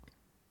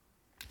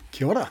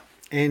Kia ora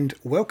and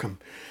welcome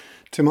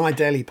to my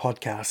daily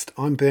podcast.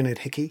 I'm Bernard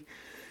Hickey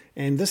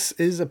and this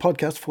is a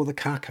podcast for the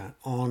Kaka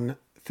on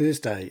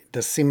Thursday,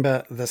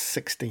 December the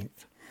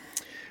 16th,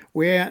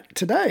 where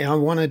today I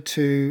wanted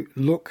to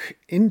look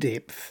in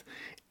depth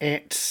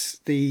at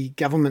the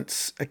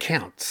government's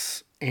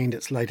accounts and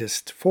its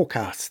latest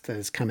forecast that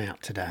has come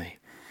out today.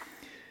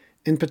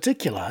 In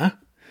particular,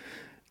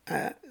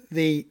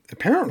 the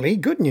apparently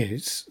good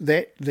news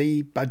that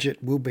the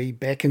budget will be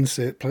back in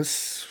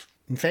surplus,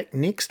 in fact,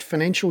 next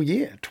financial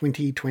year,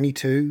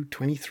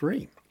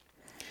 2022-23.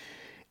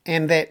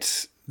 And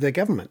that the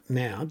government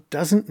now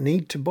doesn't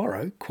need to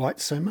borrow quite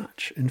so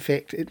much. In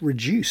fact, it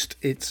reduced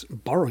its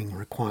borrowing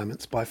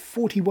requirements by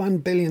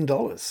 $41 billion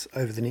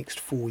over the next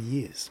 4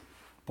 years.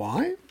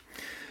 Why?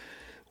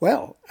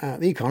 Well,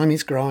 the economy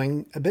is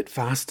growing a bit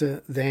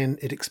faster than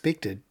it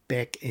expected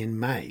back in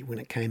May when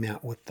it came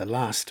out with the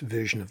last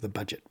version of the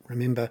budget.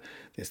 Remember,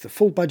 there's the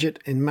full budget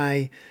in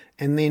May,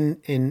 and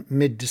then in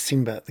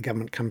mid-December, the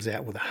government comes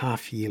out with a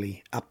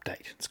half-yearly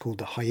update. It's called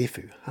the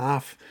HIEFU,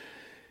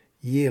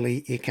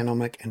 Half-Yearly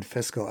Economic and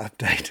Fiscal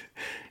Update.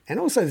 And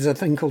also there's a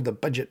thing called the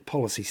Budget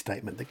Policy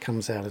Statement that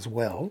comes out as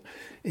well,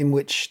 in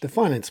which the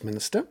Finance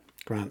Minister,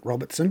 Grant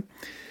Robertson,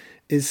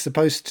 is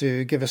supposed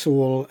to give us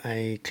all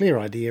a clear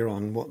idea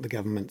on what the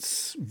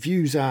government's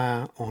views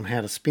are on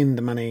how to spend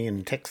the money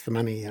and tax the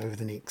money over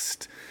the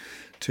next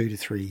 2 to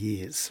 3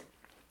 years.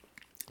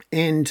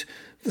 And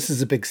this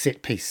is a big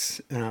set piece.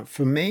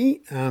 For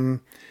me, I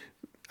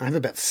have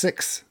about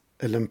 6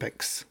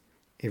 Olympics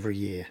every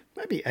year,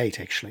 maybe 8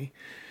 actually.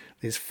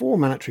 There's 4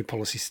 monetary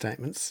policy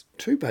statements,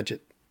 2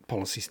 budget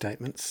policy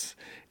statements,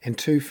 and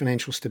 2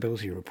 financial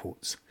stability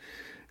reports.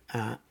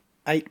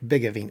 8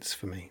 big events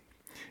for me.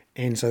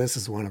 And so this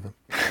is one of them.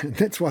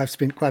 That's why I've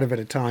spent quite a bit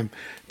of time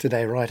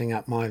today writing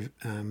up my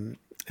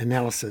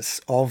analysis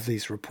of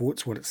these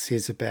reports, what it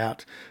says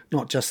about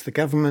not just the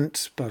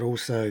government, but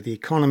also the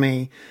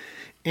economy,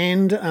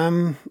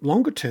 and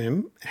longer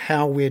term,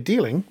 how we're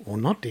dealing or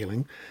not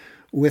dealing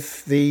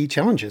with the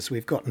challenges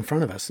we've got in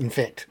front of us. In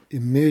fact,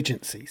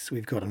 emergencies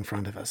we've got in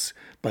front of us,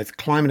 both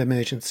climate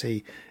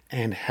emergency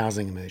and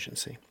housing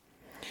emergency.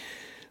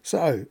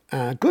 So,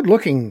 good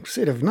looking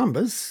set of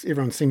numbers.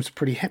 Everyone seems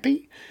pretty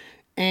happy.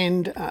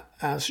 And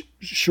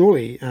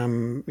surely,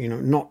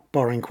 not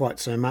borrowing quite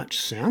so much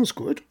sounds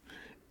good.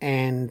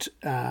 And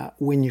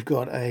when you've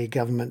got a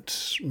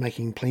government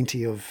making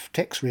plenty of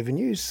tax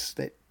revenues,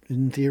 that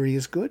in theory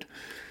is good.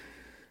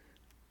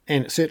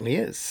 And it certainly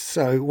is.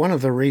 So one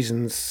of the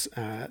reasons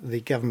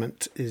the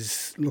government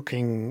is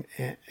looking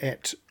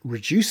at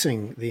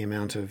reducing the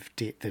amount of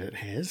debt that it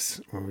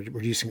has, or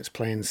reducing its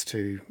plans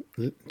to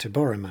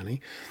borrow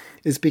money,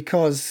 is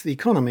because the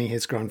economy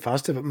has grown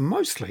faster, but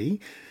mostly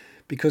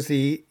because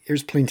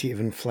there's plenty of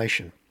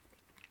inflation.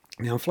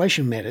 Now,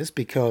 inflation matters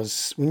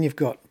because when you've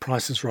got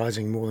prices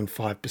rising more than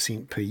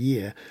 5% per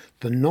year,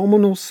 the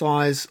nominal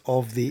size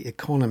of the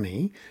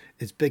economy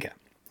is bigger.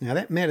 Now,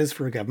 that matters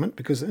for a government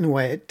because, in a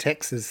way, it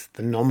taxes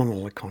the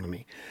nominal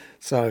economy.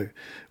 So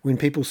when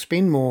people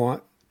spend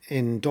more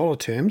in dollar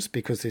terms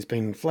because there's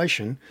been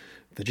inflation,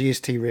 the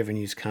GST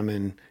revenues come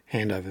in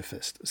hand over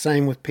fist.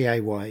 Same with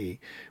PAYE.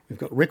 We've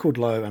got record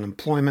low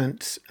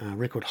unemployment,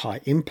 record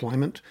high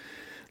employment,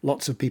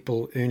 lots of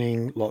people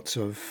earning lots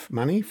of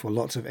money for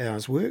lots of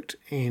hours worked,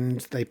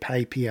 and they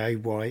pay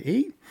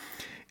PAYE,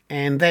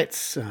 and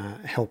that's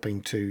helping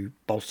to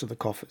bolster the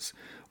coffers.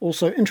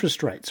 Also,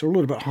 interest rates are a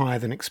little bit higher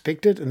than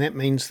expected, and that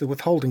means the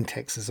withholding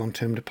taxes on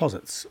term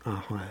deposits are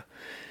higher.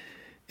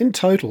 In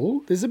total,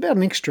 there's about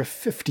an extra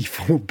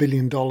 $54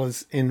 billion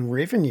in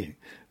revenue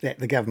that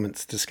the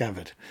government's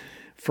discovered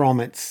from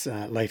its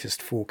latest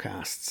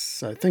forecasts.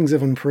 So things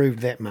have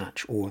improved that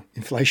much, or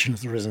inflation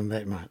has risen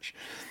that much.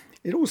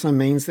 It also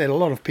means that a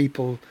lot of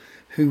people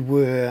who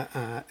were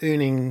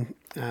earning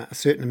a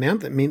certain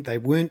amount that meant they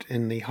weren't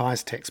in the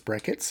highest tax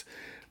brackets,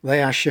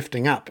 they are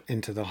shifting up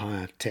into the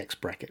higher tax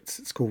brackets.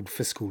 It's called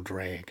fiscal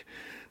drag.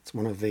 It's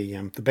one of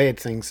the bad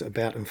things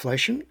about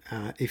inflation.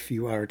 If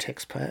you are a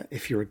taxpayer,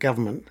 if you're a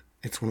government,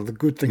 it's one of the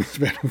good things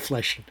about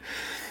inflation.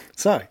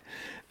 So,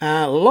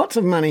 lots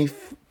of money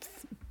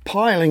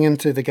piling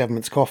into the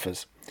government's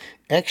coffers.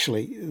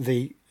 Actually,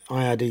 the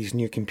IRD's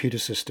new computer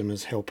system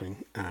is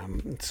helping.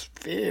 It's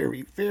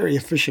very, very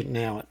efficient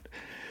now at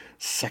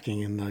sucking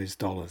in those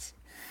dollars.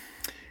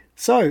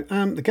 So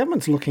the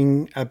government's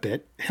looking a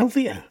bit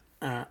healthier,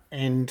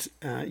 and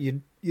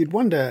you'd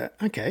wonder,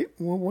 okay,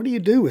 well, what do you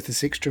do with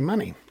this extra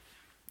money?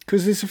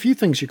 Because there's a few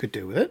things you could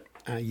do with it.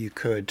 You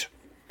could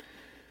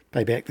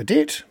pay back the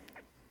debt.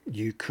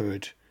 You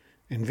could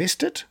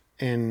invest it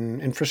in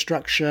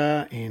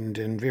infrastructure and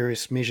in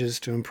various measures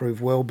to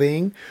improve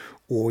wellbeing,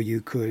 or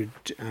you could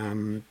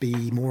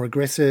be more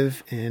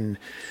aggressive in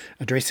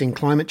addressing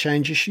climate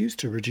change issues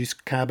to reduce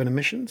carbon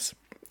emissions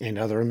and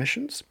other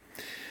emissions.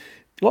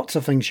 Lots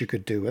of things you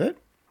could do with it.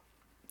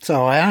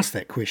 So I asked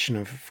that question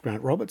of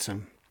Grant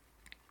Robertson.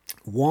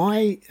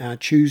 Why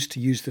choose to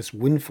use this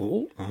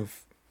windfall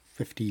of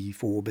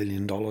 $54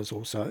 billion or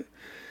so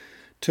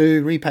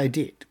to repay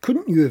debt.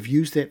 Couldn't you have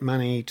used that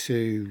money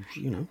to,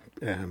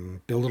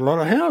 build a lot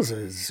of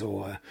houses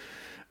or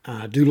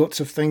do lots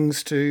of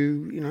things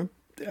to,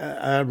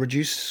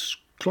 reduce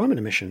climate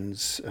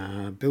emissions,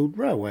 build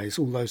railways,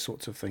 all those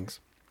sorts of things?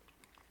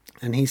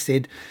 And he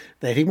said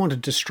that he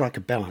wanted to strike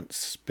a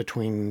balance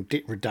between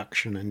debt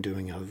reduction and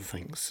doing other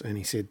things. And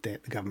he said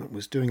that the government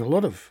was doing a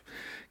lot of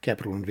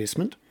capital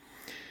investment.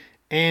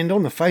 And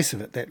on the face of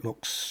it, that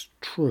looks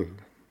true.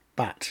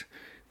 But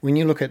when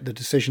you look at the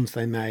decisions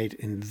they made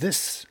in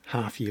this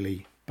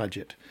half-yearly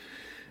budget,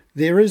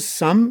 there is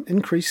some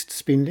increased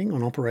spending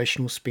on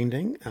operational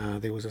spending.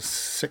 There was a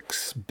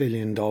 $6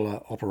 billion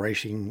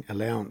operating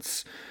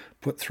allowance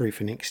put through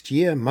for next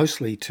year,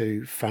 mostly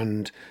to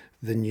fund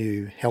the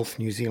new Health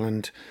New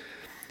Zealand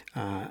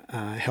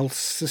health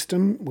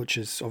system, which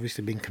has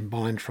obviously been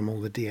combined from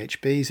all the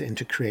DHBs, and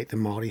to create the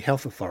Māori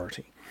Health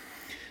Authority.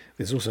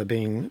 There's also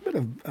been a bit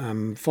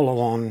of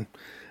follow-on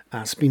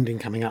spending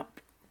coming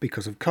up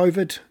because of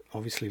COVID,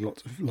 obviously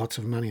lots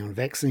of money on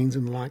vaccines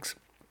and the likes.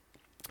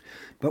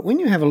 But when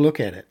you have a look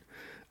at it,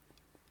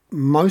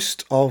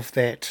 most of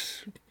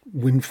that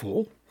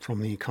windfall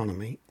from the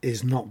economy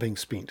is not being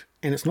spent.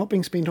 And it's not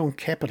being spent on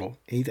capital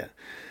either.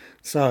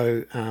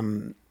 So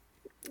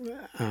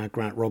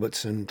Grant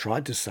Robertson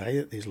tried to say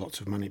that there's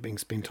lots of money being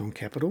spent on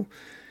capital.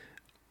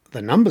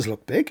 The numbers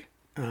look big,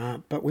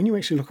 but when you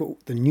actually look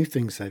at the new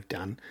things they've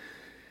done,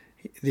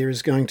 there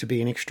is going to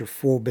be an extra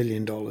 $4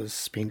 billion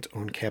spent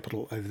on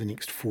capital over the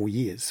next 4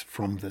 years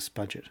from this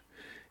budget.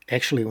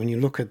 Actually, when you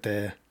look at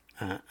the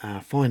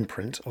fine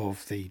print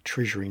of the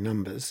Treasury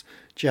numbers,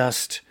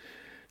 just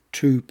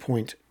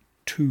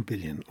 2.2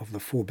 billion of the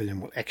 4 billion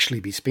will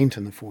actually be spent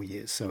in the 4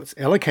 years. So it's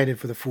allocated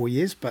for the 4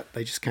 years, but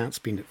they just can't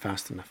spend it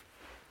fast enough.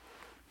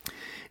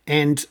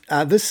 And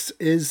this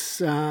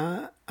is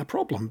a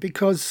problem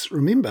because,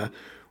 remember,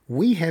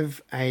 we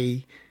have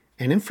an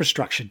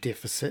infrastructure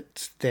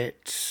deficit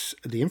that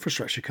the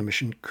Infrastructure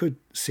Commission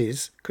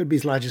says could be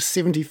as large as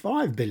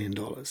 $75 billion.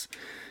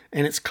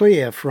 And it's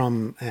clear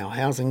from our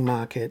housing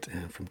market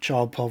and from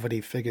child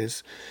poverty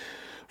figures,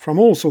 from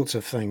all sorts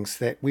of things,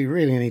 that we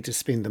really need to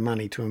spend the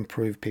money to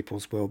improve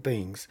people's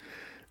well-beings.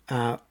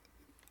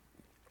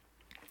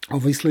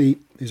 Obviously,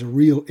 there's a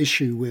real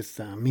issue with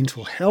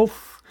mental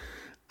health,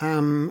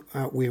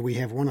 where we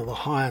have one of the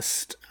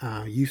highest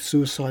youth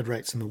suicide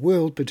rates in the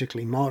world,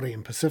 particularly Māori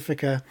and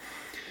Pacifica.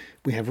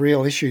 We have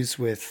real issues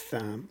with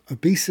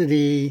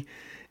obesity,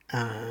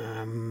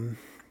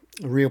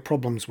 real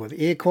problems with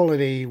air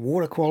quality,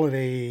 water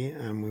quality.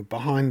 We're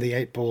behind the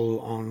 8 ball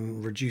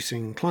on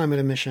reducing climate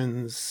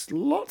emissions.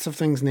 Lots of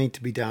things need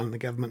to be done. The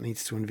government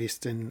needs to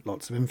invest in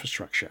lots of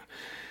infrastructure.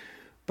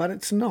 But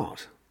it's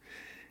not.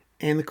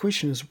 And the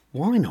question is,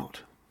 why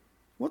not?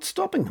 What's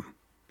stopping them?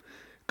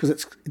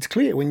 Because it's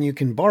clear when you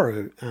can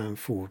borrow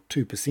for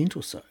 2%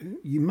 or so,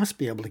 you must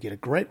be able to get a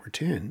great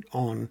return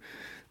on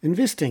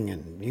investing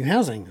in new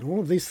housing and all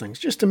of these things.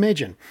 Just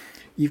imagine,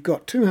 you've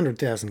got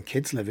 200,000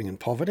 kids living in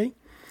poverty.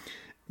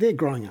 They're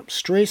growing up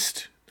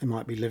stressed. They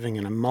might be living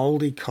in a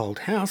mouldy, cold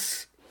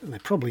house. And they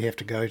probably have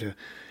to go to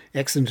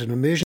accident and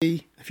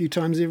emergency a few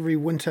times every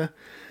winter.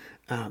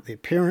 Their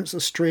parents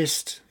are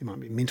stressed. There might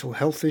be mental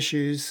health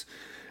issues.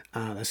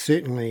 They're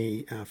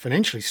certainly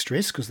financially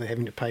stressed because they're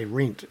having to pay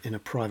rent in a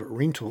private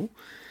rental.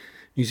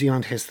 New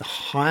Zealand has the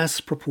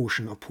highest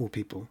proportion of poor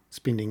people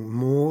spending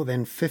more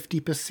than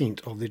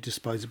 50% of their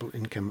disposable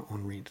income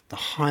on rent, the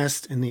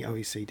highest in the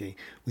OECD.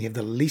 We have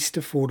the least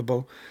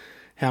affordable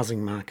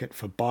housing market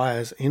for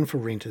buyers and for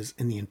renters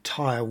in the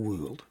entire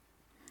world.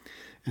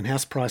 And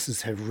house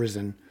prices have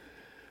risen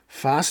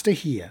faster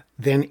here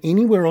than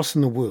anywhere else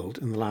in the world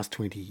in the last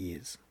 20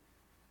 years.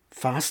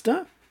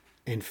 Faster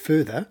and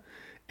further,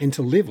 and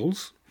to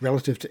levels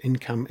relative to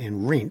income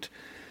and rent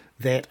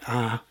that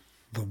are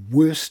the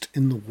worst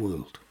in the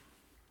world.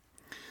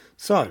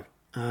 So,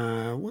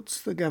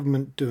 what's the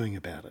government doing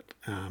about it?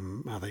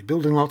 Are they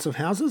building lots of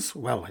houses?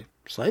 Well, they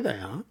say they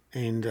are.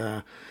 And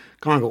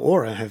Kāinga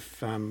Ora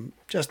have,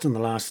 just in the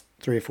last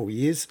 3 or 4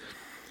 years,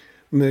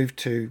 moved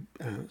to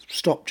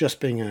stop just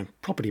being a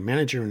property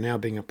manager and now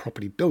being a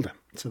property builder.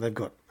 So they've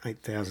got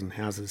 8,000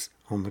 houses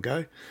on the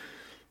go.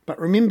 But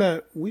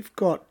remember, we've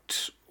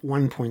got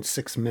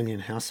 1.6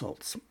 million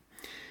households.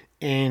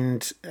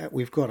 And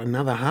we've got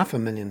another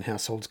 500,000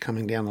 households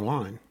coming down the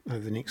line over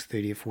the next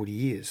 30 or 40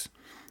 years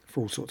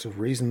for all sorts of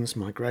reasons,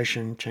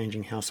 migration,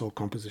 changing household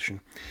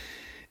composition.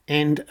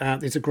 And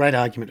there's a great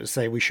argument to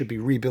say we should be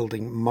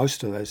rebuilding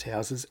most of those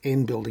houses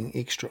and building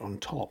extra on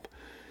top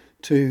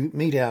to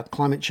meet our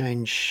climate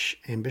change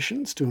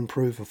ambitions, to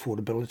improve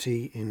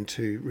affordability and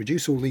to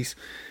reduce all these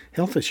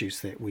health issues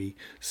that we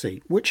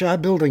see, which are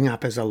building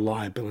up as a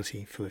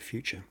liability for the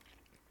future.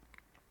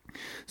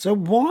 So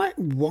why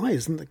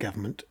isn't the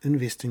government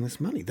investing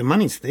this money? The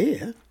money's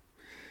there.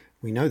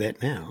 We know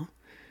that now.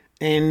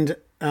 And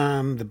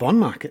the bond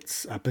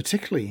markets are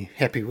particularly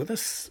happy with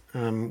us.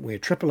 We're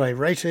AAA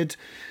rated.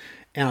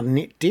 Our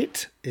net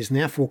debt is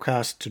now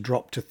forecast to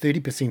drop to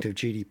 30% of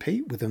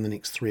GDP within the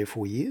next 3 or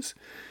 4 years.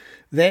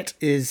 That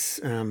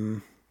is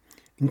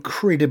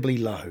incredibly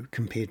low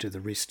compared to the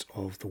rest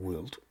of the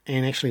world,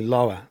 and actually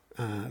lower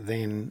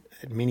than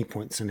at many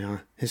points in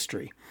our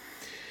history.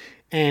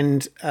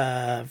 And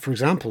for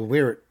example,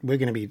 we're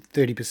going to be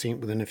 30%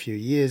 within a few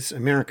years.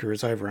 America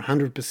is over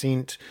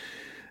 100%.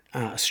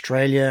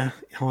 Australia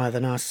higher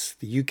than us.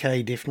 The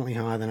UK definitely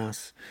higher than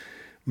us,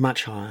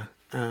 much higher.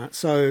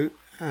 So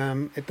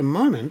at the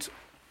moment,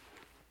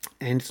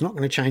 and it's not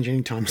going to change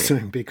anytime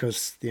soon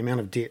because the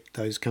amount of debt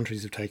those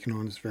countries have taken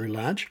on is very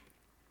large.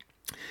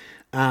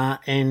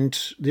 And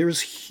there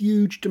is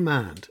huge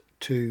demand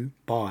to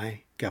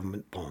buy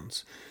government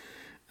bonds.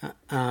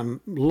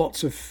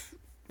 Lots of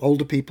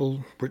older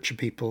people, richer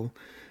people,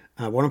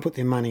 want to put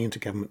their money into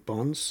government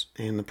bonds,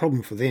 and the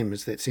problem for them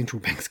is that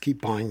central banks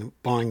keep buying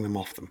them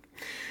off them.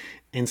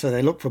 And so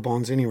they look for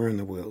bonds anywhere in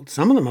the world.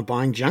 Some of them are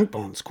buying junk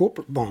bonds,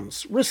 corporate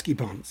bonds, risky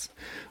bonds,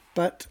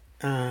 but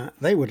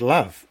they would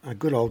love a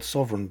good old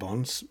sovereign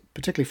bonds,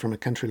 particularly from a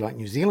country like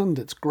New Zealand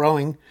that's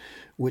growing,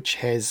 which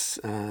has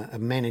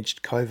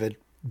managed COVID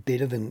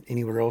better than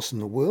anywhere else in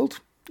the world.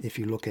 If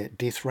you look at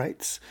death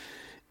rates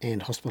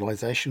and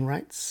hospitalisation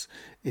rates,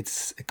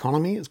 its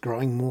economy is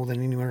growing more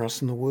than anywhere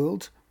else in the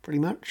world, pretty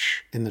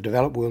much, in the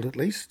developed world at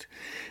least.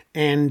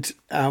 And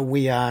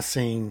we are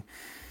seeing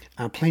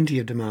plenty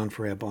of demand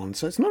for our bonds.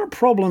 So it's not a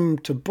problem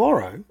to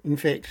borrow. In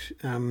fact,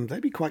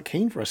 they'd be quite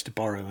keen for us to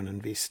borrow and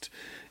invest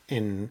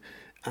in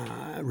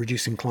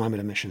reducing climate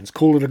emissions.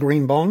 Call it a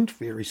green bond,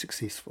 very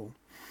successful.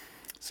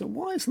 So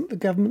why isn't the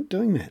government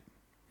doing that?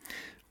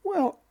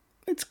 Well,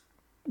 let's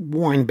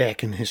wind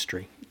back in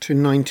history to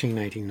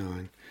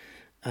 1989.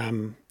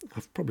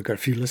 I've probably got a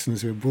few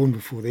listeners who were born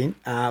before then,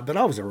 but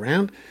I was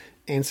around,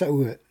 and so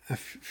were a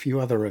few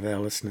other of our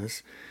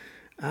listeners.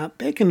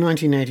 Back in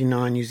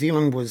 1989, New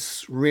Zealand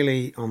was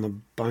really on the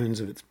bones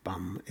of its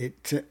bum.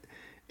 It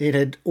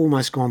had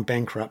almost gone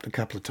bankrupt a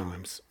couple of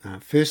times.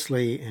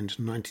 Firstly, in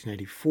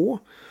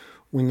 1984,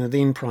 when the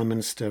then Prime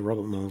Minister,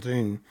 Robert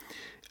Muldoon,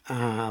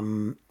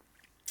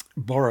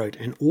 borrowed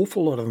an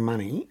awful lot of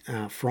money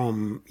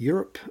from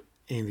Europe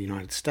and the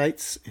United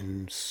States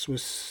in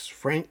Swiss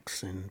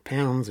francs and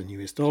pounds and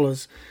US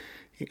dollars.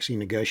 He actually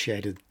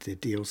negotiated the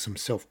deals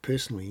himself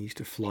personally. He used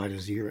to fly to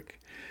Zurich.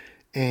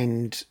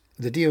 And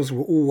the deals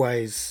were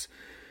always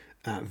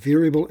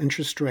variable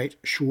interest rate,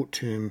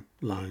 short-term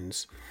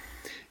loans.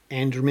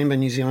 And remember,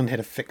 New Zealand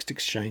had a fixed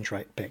exchange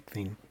rate back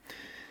then.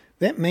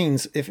 That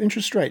means if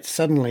interest rates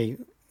suddenly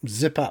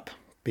zip up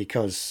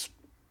because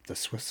the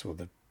Swiss or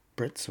the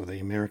Brits or the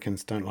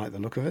Americans don't like the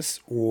look of us,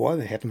 or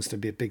there happens to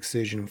be a big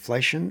surge in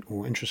inflation,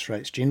 or interest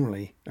rates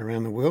generally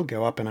around the world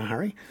go up in a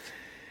hurry,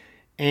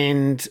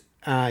 and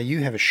you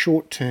have a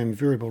short-term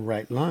variable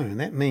rate loan,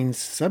 that means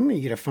suddenly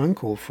you get a phone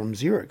call from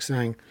Zurich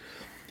saying,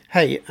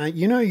 hey,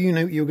 you know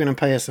you're going to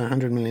pay us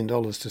 $100 million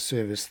to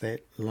service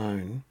that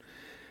loan.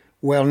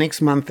 Well,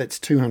 next month it's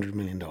 $200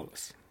 million.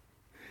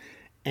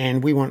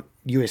 And we want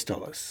US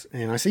dollars.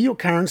 And I see your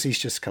currency's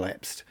just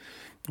collapsed,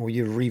 or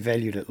you've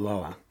revalued it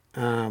lower.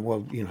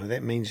 Well,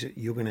 that means that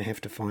you're going to have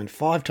to find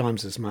 5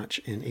 times as much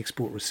in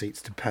export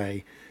receipts to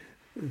pay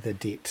the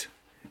debt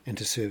and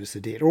to service the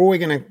debt. Or we're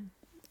going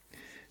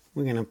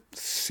to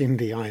send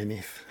the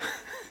IMF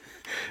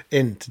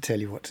in to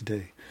tell you what to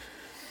do.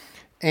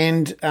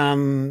 And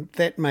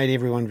that made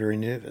everyone very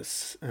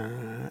nervous.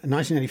 In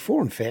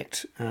 1984, in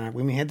fact,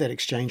 when we had that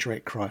exchange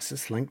rate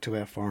crisis linked to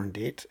our foreign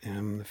debt,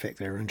 the fact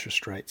that our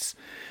interest rates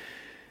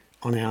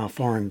on our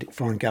foreign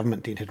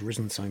government debt had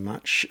risen so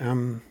much,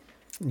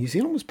 New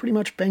Zealand was pretty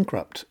much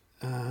bankrupt.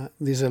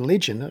 There's a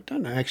legend, I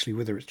don't know actually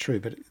whether it's true,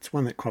 but it's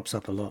one that crops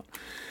up a lot,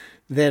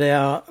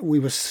 that we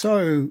were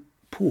so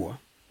poor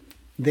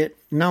that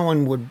no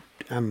one would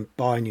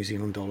buy New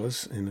Zealand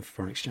dollars in the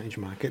foreign exchange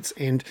markets,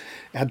 and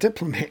our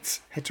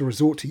diplomats had to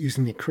resort to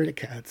using their credit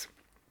cards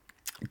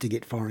to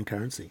get foreign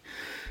currency.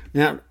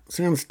 Now, it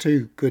sounds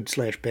too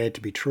good/bad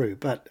to be true,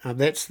 but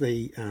that's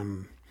the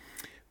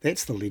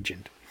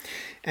legend.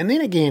 And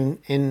then again,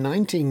 in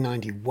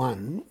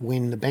 1991,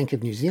 when the Bank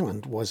of New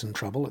Zealand was in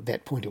trouble, at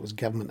that point it was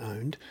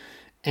government-owned,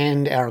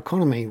 and our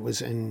economy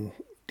was in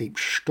deep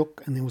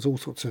shtuck, and there was all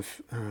sorts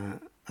of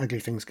ugly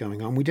things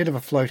going on. We did have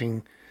a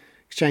floating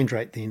exchange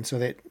rate then, so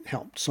that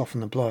helped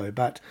soften the blow.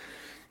 But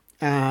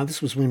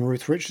this was when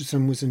Ruth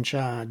Richardson was in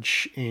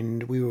charge,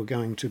 and we were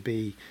going to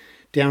be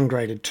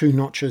downgraded 2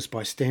 notches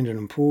by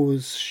Standard &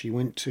 Poor's. She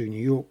went to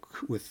New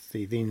York with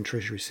the then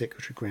Treasury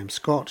Secretary Graham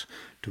Scott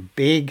to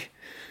beg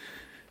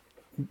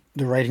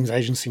the ratings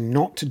agency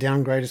not to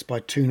downgrade us by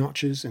 2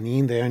 notches. In the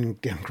end, they only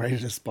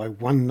downgraded us by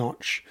 1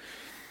 notch.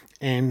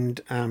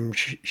 And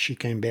she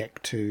came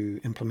back to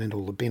implement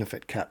all the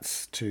benefit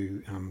cuts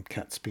to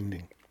cut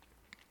spending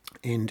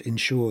and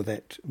ensure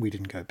that we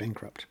didn't go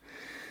bankrupt.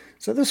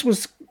 So this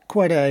was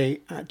quite a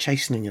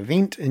chastening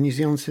event in New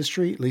Zealand's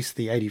history, at least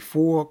the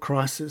 84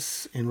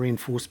 crisis and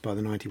reinforced by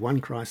the 91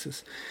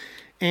 crisis.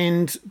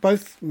 And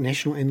both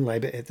National and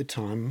Labour at the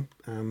time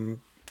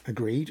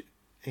agreed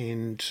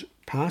and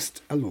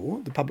passed a law,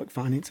 the Public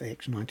Finance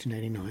Act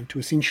 1989, to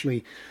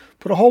essentially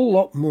put a whole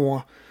lot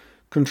more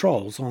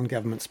controls on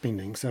government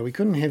spending. So we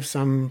couldn't have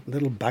some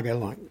little bugger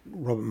like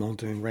Robert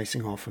Muldoon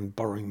racing off and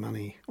borrowing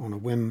money on a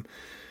whim,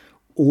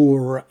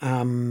 or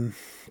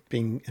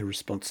being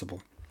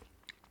irresponsible.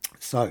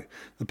 So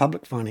the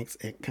Public Finance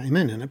Act came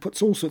in, and it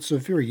puts all sorts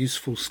of very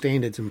useful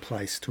standards in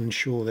place to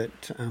ensure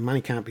that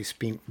money can't be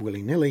spent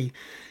willy-nilly,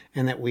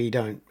 and that we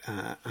don't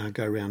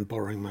go around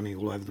borrowing money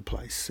all over the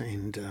place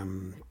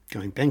and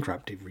going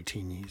bankrupt every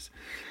 10 years.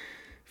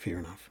 Fair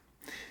enough.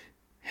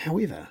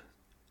 However,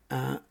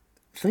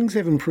 things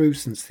have improved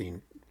since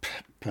then,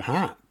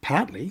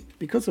 partly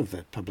because of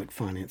the Public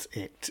Finance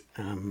Act.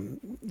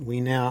 We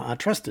now are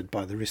trusted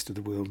by the rest of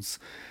the world's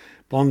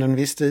bond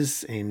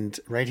investors and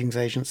ratings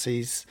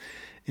agencies,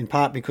 in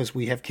part because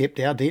we have kept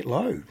our debt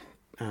low.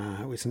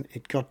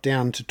 It got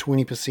down to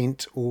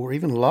 20% or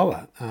even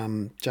lower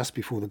just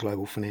before the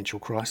global financial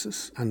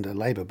crisis, under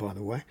Labour, by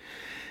the way.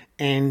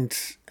 And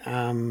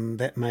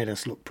that made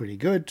us look pretty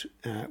good.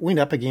 Went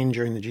up again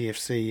during the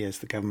GFC as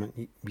the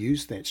government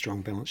used that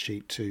strong balance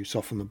sheet to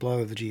soften the blow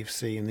of the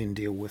GFC and then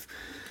deal with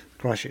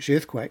Christchurch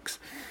earthquakes.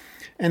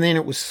 And then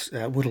it was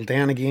whittled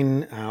down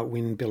again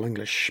when Bill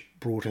English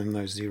brought in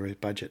those zero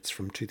budgets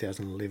from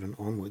 2011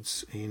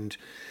 onwards. And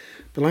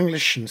Bill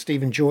English and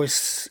Stephen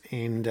Joyce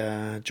and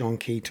John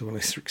Key, to a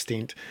lesser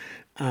extent,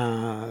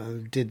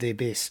 did their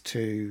best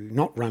to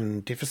not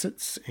run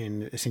deficits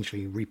and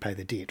essentially repay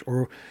the debt.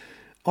 Or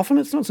often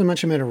it's not so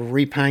much a matter of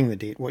repaying the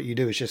debt. What you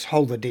do is just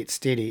hold the debt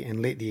steady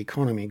and let the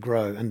economy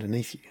grow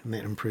underneath you, and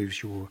that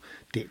improves your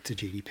debt to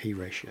GDP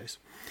ratios.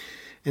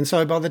 And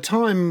so by the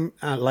time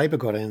Labour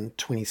got in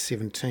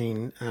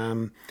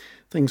 2017,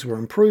 things were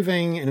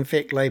improving. And in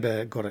fact,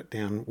 Labour got it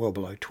down well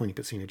below 20%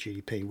 of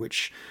GDP,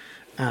 which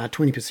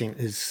 20%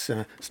 is,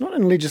 it's not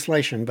in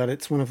legislation, but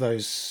it's one of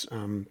those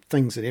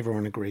things that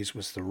everyone agrees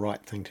was the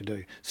right thing to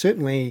do.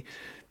 Certainly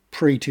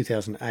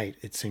pre-2008,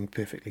 it seemed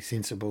perfectly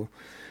sensible.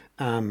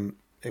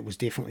 It was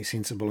definitely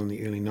sensible in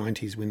the early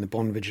 90s when the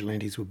bond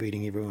vigilantes were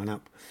beating everyone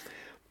up.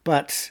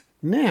 But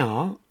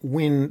now,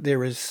 when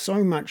there is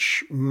so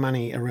much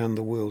money around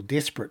the world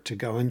desperate to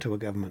go into a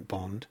government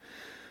bond,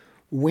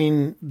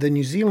 when the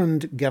New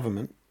Zealand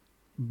government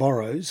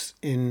borrows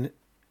in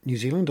New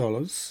Zealand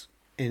dollars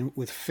and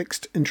with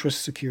fixed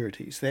interest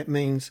securities, that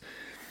means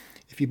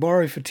if you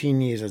borrow for 10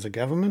 years as a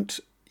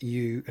government,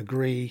 you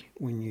agree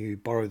when you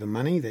borrow the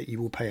money that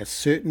you will pay a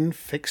certain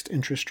fixed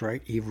interest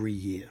rate every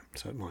year.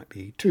 So it might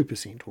be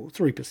 2% or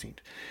 3%.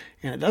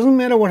 And it doesn't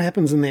matter what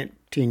happens in that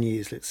 10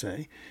 years, let's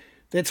say,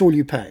 that's all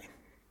you pay.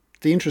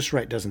 The interest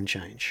rate doesn't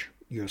change.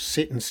 You're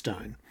set in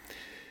stone.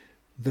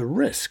 The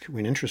risk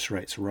when interest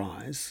rates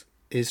rise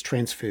is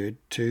transferred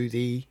to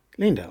the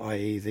lender,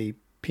 i.e. the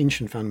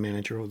pension fund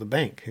manager or the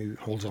bank who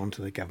holds on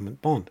to the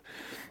government bond.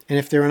 And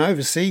if they're an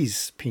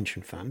overseas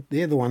pension fund,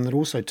 they're the one that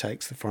also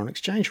takes the foreign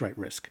exchange rate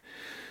risk.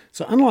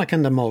 So unlike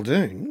under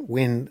Muldoon,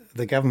 when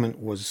the government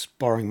was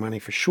borrowing money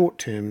for short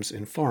terms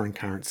in foreign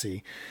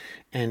currency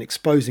and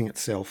exposing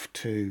itself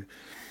to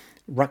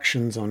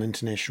ructions on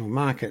international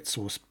markets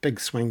or big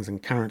swings in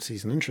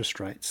currencies and interest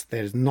rates,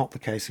 that is not the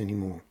case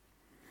anymore.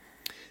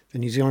 The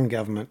New Zealand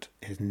government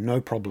has no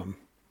problem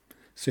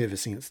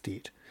servicing its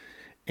debt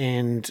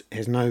and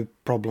has no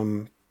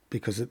problem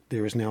because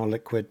there is now a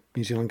liquid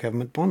New Zealand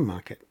government bond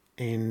market.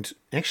 And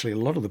actually a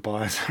lot of the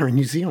buyers are in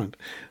New Zealand.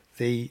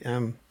 The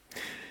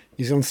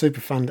New Zealand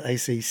Super Fund,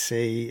 ACC,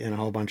 and a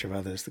whole bunch of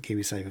others, the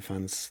KiwiSaver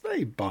funds,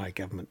 they buy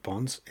government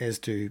bonds, as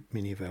do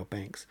many of our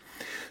banks.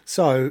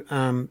 So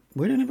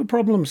we don't have a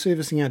problem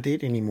servicing our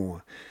debt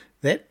anymore.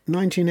 That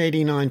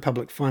 1989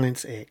 Public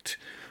Finance Act,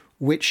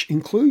 which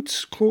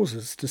includes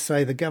clauses to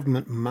say the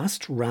government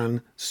must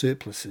run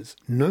surpluses,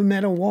 no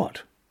matter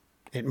what.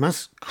 It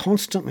must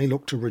constantly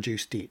look to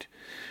reduce debt.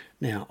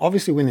 Now,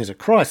 obviously, when there's a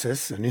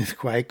crisis, an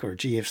earthquake or a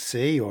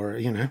GFC or,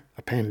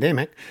 a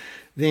pandemic,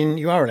 then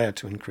you are allowed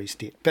to increase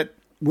debt. But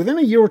within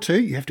a year or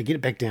two, you have to get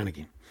it back down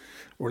again,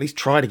 or at least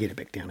try to get it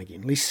back down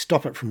again, at least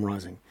stop it from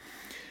rising.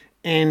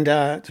 And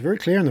it's very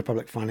clear in the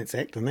Public Finance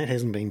Act, and that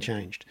hasn't been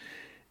changed.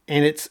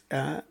 And it's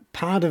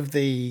part of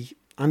the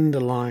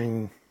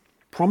underlying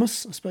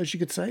promise, I suppose you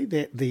could say,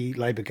 that the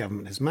Labour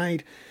government has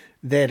made,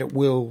 that it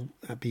will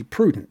be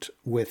prudent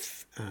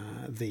with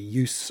the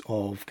use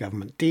of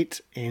government debt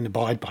and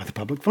abide by the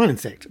Public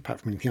Finance Act.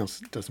 Apart from anything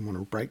else, it doesn't want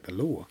to break the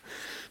law.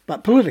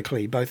 But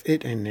politically, both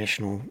it and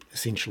National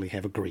essentially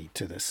have agreed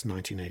to this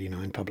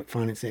 1989 Public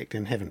Finance Act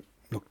and haven't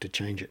looked to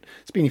change it.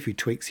 There's been a few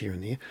tweaks here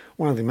and there.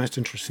 One of the most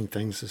interesting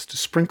things is to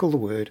sprinkle the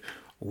word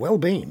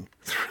wellbeing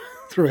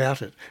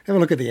throughout it. Have a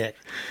look at the Act.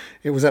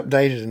 It was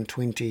updated in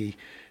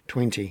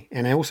 2020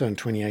 and also in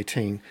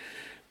 2018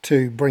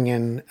 to bring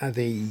in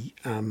the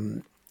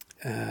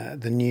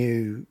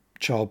new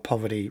child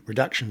poverty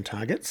reduction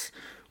targets,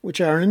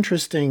 which are an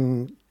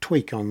interesting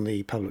tweak on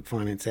the Public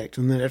Finance Act,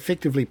 and that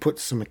effectively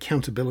puts some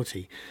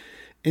accountability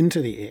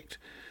into the Act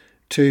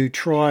to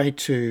try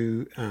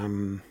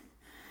to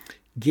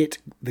get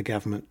the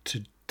government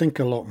to think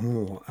a lot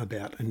more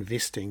about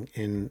investing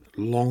in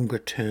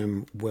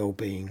longer-term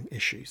well-being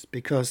issues.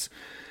 Because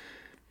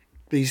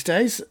these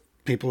days,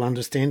 people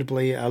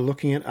understandably are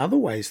looking at other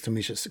ways to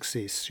measure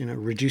success,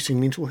 reducing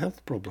mental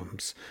health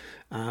problems,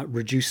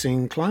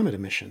 reducing climate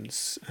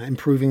emissions,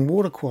 improving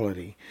water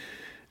quality.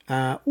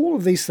 All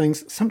of these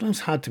things,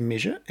 sometimes hard to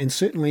measure, and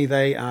certainly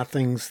they are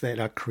things that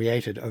are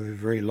created over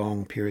very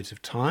long periods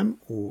of time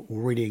or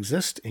already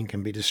exist and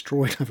can be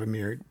destroyed over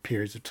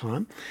periods of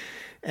time.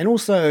 And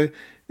also,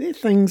 they're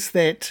things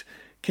that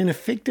can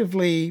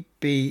effectively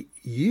be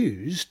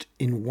used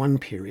in one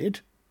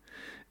period,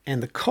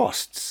 and the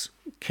costs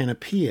can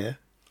appear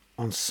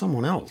on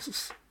someone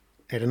else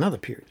at another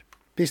period.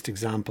 Best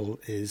example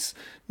is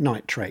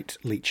nitrate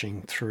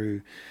leaching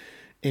through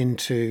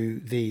into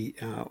the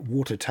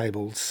water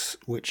tables,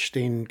 which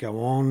then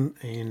go on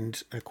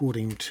and,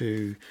 according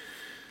to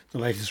the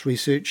latest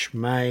research,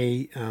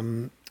 may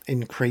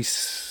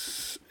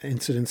increase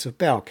incidence of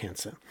bowel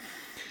cancer.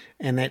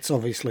 And that's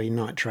obviously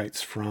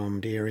nitrates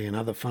from dairy and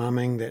other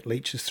farming that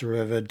leaches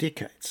through over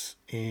decades.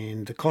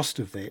 And the cost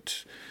of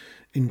that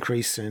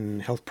increase in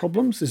health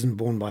problems isn't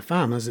borne by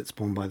farmers, it's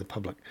borne by the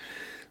public.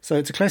 So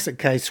it's a classic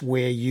case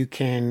where you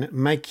can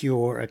make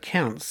your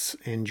accounts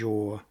and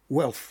your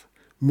wealth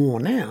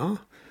more now,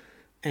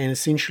 and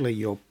essentially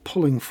you're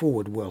pulling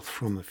forward wealth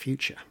from the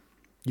future.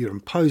 You're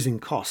imposing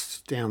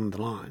costs down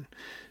the line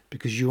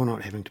because you're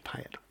not having to pay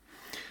it.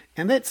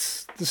 And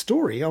that's the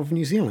story of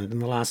New Zealand in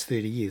the last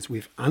 30 years.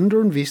 We've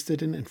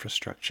underinvested in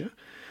infrastructure.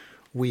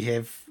 We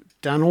have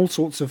done all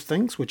sorts of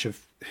things which have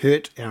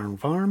hurt our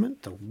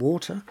environment, the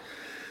water,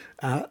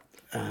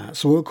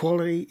 soil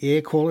quality,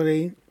 air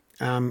quality,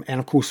 and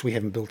of course we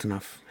haven't built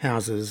enough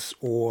houses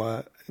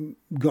or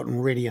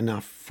gotten ready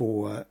enough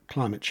for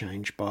climate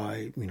change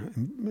by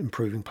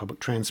improving public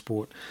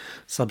transport,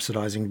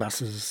 subsidising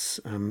buses,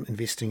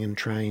 investing in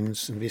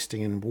trains,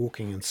 investing in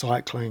walking and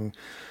cycling,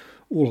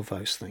 all of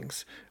those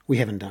things. We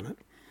haven't done it.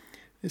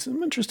 There's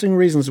some interesting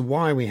reasons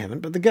why we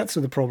haven't, but the guts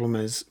of the problem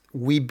is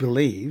we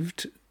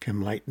believed,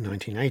 come late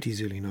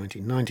 1980s, early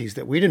 1990s,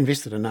 that we'd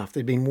invested enough.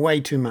 There'd been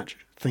way too much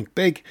think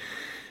big.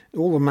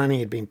 All the money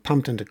had been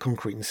pumped into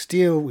concrete and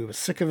steel. We were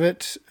sick of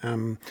it.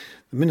 The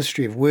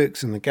Ministry of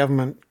Works and the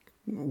government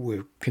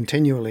were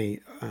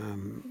continually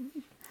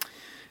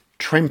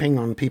tramping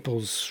on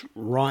people's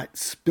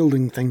rights,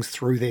 building things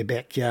through their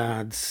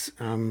backyards,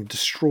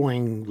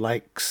 destroying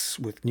lakes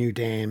with new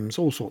dams,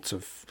 all sorts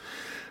of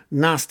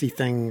nasty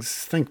things.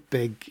 Think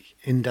big.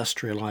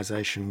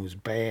 Industrialisation was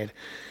bad.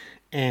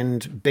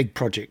 And big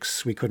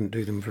projects, we couldn't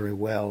do them very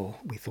well,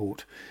 we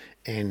thought.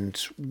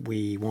 And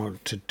we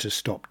wanted to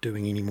stop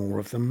doing any more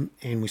of them.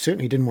 And we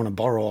certainly didn't want to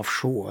borrow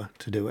offshore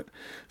to do it.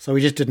 So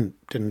we just didn't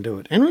do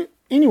it. And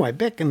anyway,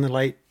 back in the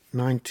late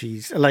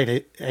 80s,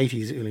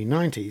 early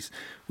 90s,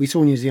 we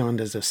saw New Zealand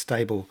as a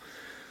stable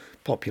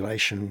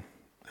population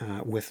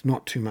with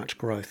not too much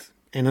growth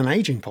and an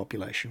ageing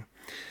population.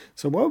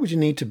 So why would you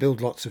need to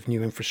build lots of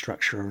new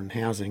infrastructure and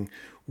housing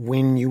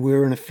when you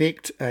were in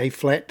effect a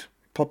flat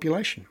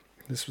population?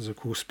 This was, of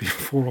course,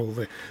 before all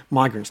the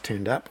migrants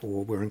turned up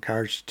or were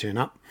encouraged to turn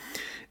up,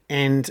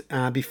 and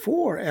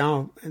before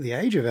the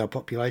age of our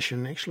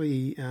population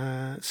actually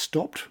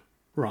stopped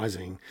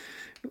rising.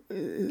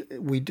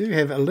 We do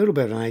have a little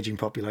bit of an ageing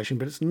population,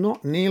 but it's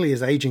not nearly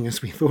as ageing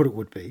as we thought it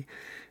would be.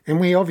 And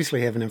we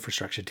obviously have an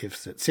infrastructure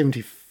deficit,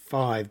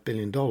 $75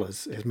 billion,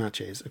 as much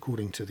as,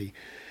 according to the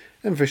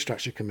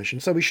Infrastructure Commission.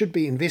 So we should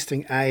be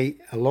investing a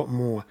lot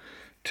more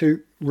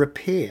to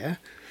repair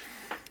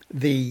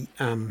the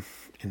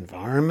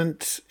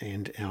environment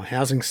and our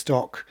housing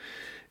stock,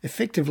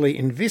 effectively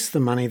invest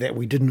the money that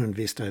we didn't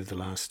invest over the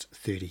last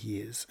 30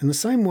 years. In the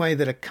same way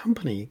that a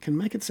company can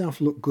make itself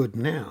look good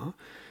now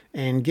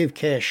and give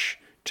cash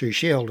to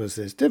shareholders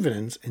as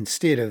dividends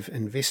instead of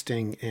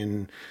investing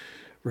in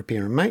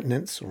repair and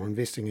maintenance or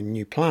investing in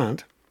new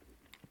plant,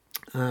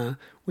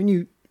 when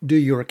you do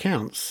your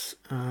accounts,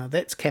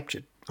 that's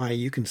captured.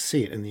 You can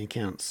see it in the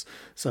accounts.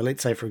 So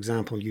let's say, for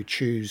example, you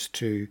choose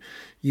to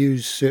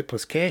use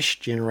surplus cash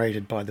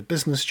generated by the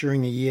business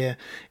during the year,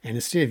 and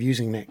instead of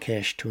using that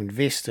cash to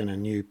invest in a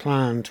new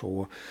plant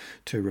or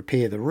to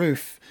repair the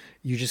roof,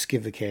 you just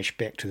give the cash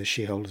back to the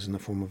shareholders in the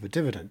form of a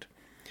dividend.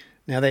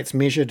 Now that's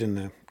measured in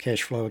the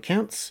cash flow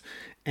accounts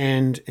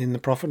and in the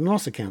profit and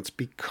loss accounts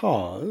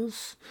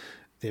because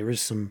there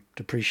is some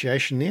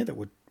depreciation there that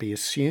would be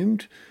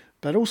assumed.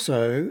 But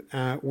also,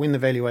 when the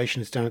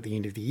valuation is done at the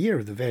end of the year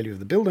of the value of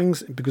the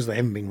buildings, because they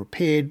haven't been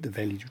repaired, the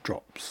value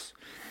drops.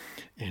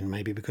 And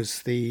maybe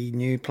because the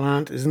new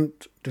plant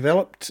isn't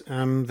developed,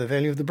 the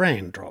value of the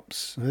brand drops.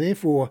 So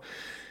therefore,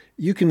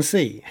 you can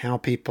see how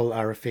people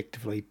are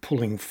effectively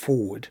pulling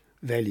forward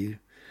value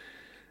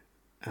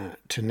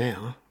to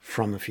now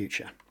from the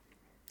future.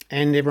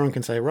 And everyone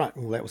can say, right,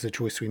 well, that was a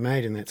choice we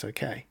made and that's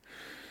okay.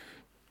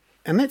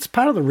 And that's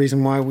part of the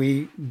reason why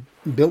we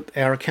built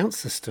our account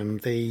system,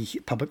 the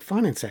Public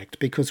Finance Act,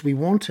 because we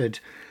wanted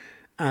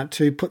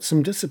to put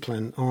some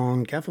discipline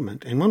on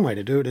government. And one way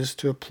to do it is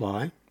to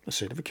apply a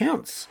set of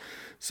accounts.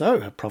 So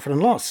a profit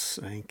and loss,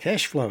 a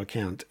cash flow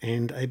account,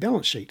 and a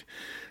balance sheet.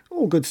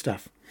 All good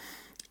stuff.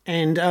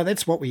 And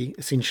that's what we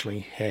essentially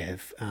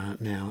have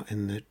now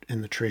in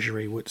the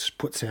Treasury, which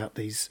puts out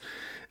these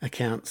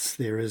accounts.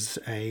 There is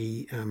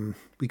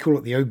we call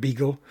it the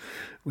OBEAGLE,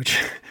 which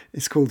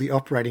is called the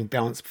Operating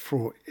Balance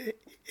for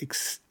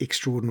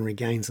Extraordinary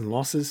Gains and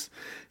Losses.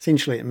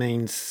 Essentially, it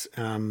means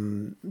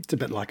it's a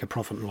bit like a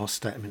profit and loss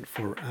statement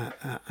for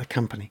a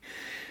company.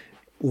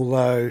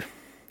 Although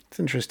it's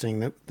interesting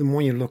that the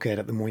more you look at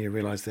it, the more you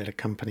realise that a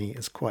company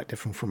is quite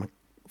different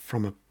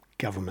from a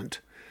government,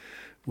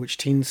 which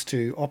tends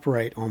to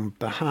operate on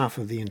behalf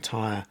of the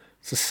entire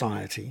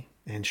society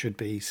and should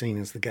be seen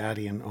as the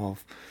guardian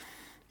of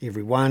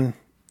everyone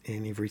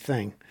and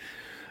everything,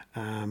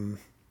 and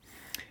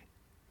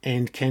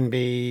can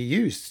be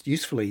used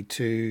usefully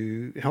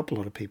to help a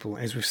lot of people,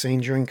 as we've seen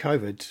during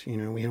COVID.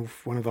 We have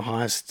one of the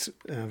highest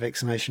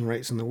vaccination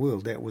rates in the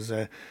world. That was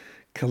a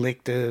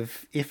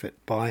collective effort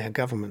by a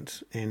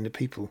government and the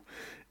people,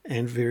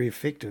 and very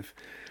effective.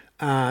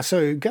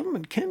 So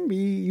government can be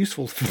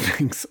useful for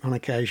things on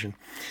occasion.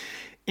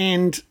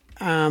 And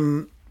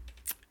the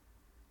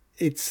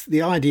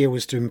idea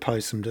was to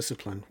impose some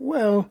discipline.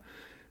 Well,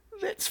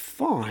 that's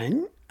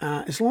fine,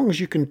 as long as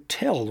you can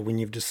tell when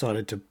you've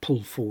decided to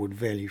pull forward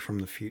value from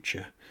the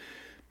future.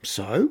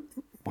 So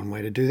one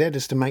way to do that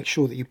is to make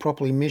sure that you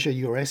properly measure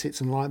your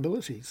assets and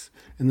liabilities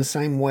in the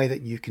same way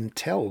that you can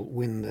tell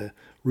when the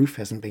roof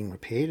hasn't been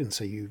repaired, and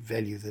so you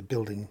value the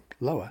building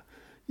lower.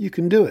 You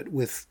can do it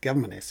with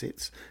government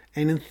assets.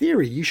 And in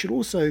theory, you should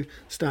also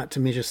start to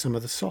measure some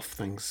of the soft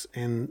things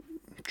and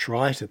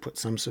try to put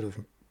some sort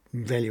of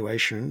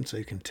valuation, so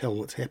you can tell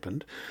what's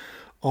happened,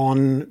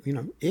 on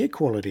air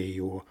quality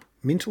or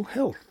mental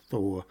health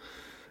or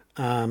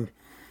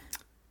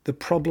the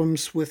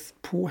problems with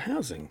poor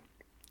housing.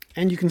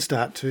 And you can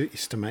start to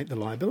estimate the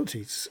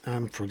liabilities.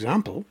 For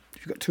example,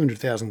 if you've got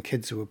 200,000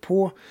 kids who are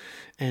poor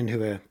and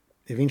who are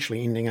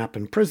eventually ending up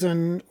in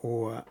prison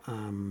or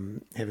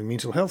having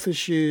mental health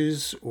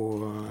issues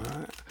or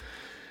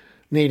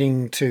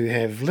needing to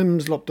have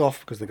limbs lopped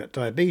off because they've got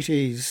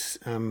diabetes,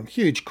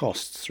 huge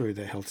costs through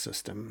the health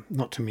system,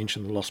 not to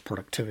mention the lost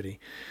productivity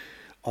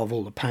of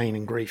all the pain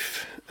and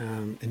grief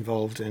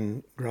involved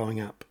in growing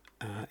up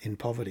in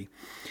poverty,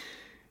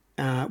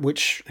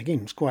 which,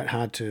 again, is quite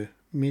hard to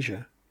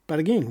measure. But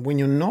again, when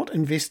you're not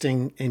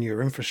investing in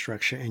your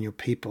infrastructure and your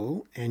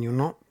people, and you're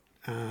not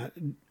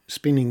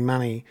spending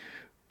money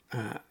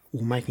or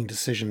making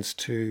decisions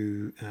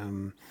to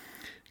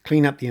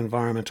clean up the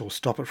environment or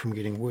stop it from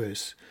getting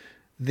worse,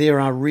 there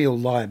are real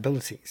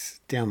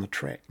liabilities down the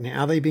track.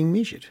 Now, are they being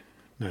measured?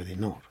 No, they're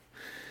not.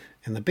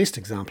 And the best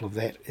example of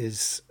that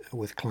is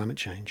with climate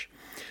change.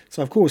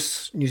 So, of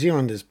course, New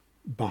Zealand is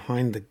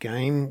behind the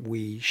game.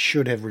 We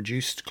should have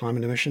reduced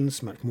climate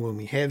emissions much more than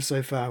we have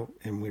so far,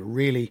 and we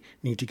really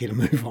need to get a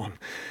move on.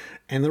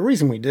 And the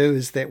reason we do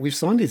is that we've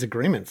signed these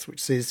agreements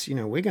which says,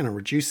 we're going to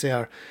reduce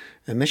our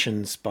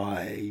emissions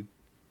to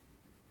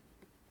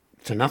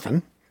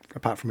nothing,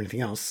 apart from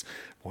anything else,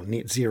 or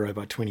net zero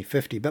by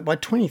 2050. But by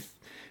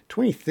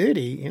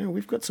 2030,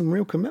 we've got some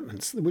real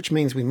commitments, which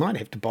means we might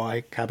have to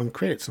buy carbon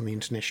credits on the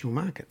international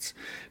markets.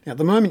 Now, at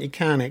the moment, you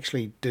can't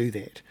actually do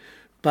that,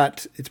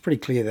 but it's pretty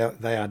clear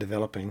that they are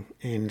developing.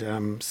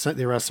 And so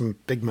there are some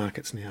big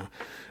markets now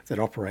that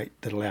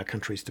allow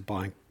countries to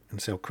buy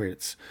and sell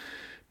credits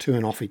to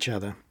and off each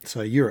other.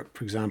 So Europe,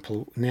 for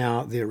example,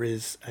 now there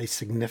is a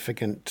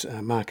significant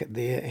market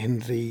there,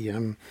 and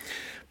the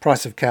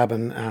price of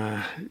carbon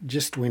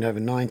just went over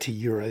 90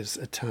 euros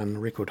a tonne,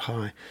 record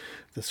high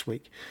this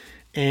week.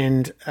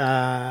 And,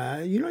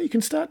 you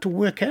can start to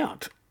work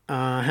out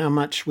how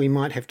much we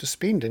might have to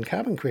spend in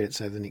carbon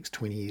credits over the next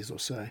 20 years or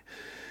so.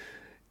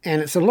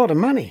 And it's a lot of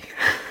money.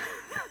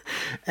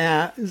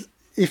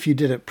 If you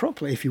did it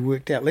properly, if you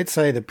worked out, let's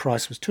say the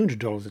price was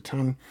 $200 a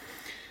tonne,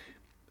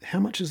 how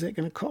much is that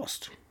going to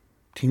cost?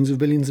 Tens of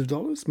billions of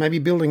dollars? Maybe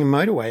building a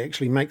motorway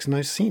actually makes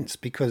no sense,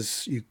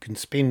 because you can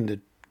spend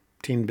the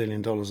 $10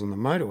 billion on the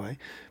motorway,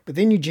 but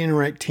then you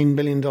generate $10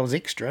 billion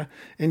extra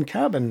in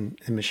carbon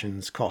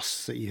emissions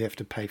costs that you have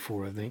to pay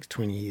for over the next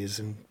 20 years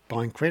and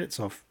buying credits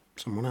off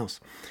someone else.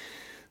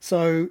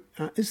 So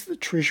is the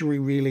Treasury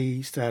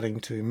really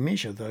starting to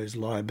measure those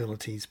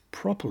liabilities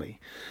properly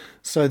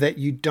so that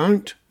you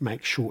don't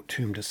make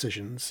short-term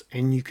decisions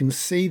and you can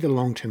see the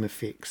long-term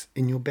effects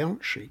in your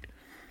balance sheet?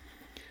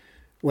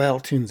 Well,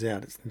 it turns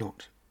out it's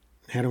not.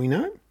 How do we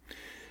know?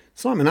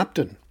 Simon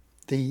Upton,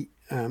 the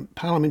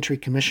Parliamentary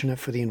Commissioner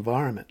for the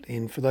Environment,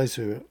 and for those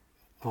who are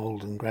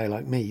old and grey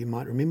like me, you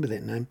might remember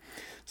that name.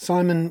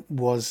 Simon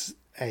was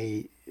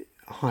a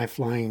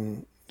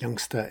high-flying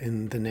youngster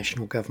in the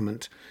national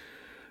government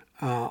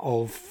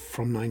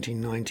from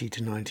 1990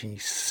 to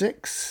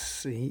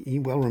 96. He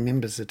well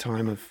remembers the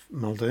time of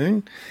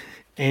Muldoon,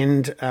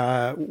 and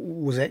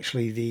was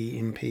actually the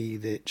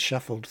MP that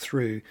shuffled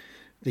through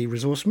the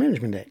Resource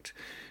Management Act.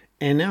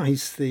 And now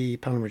he's the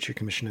Parliamentary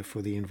Commissioner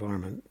for the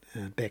Environment,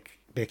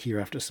 back here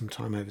after some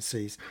time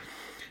overseas.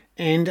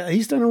 And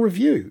he's done a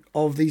review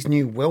of these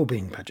new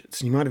wellbeing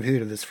budgets. You might have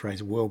heard of this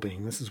phrase,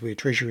 wellbeing. This is where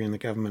Treasury and the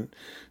government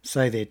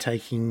say they're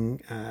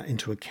taking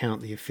into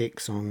account the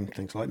effects on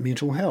things like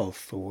mental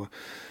health, or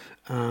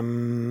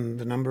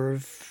the number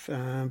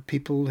of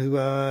people who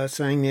are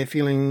saying they're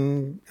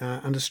feeling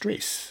under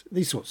stress,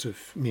 these sorts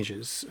of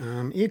measures,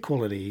 air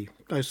quality,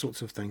 those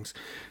sorts of things.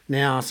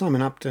 Now,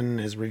 Simon Upton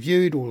has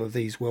reviewed all of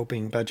these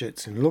wellbeing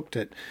budgets and looked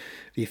at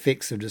the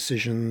effects of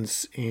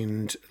decisions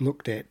and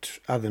looked at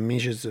other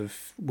measures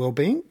of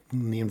wellbeing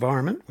in the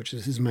environment, which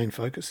is his main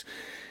focus,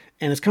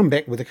 and has come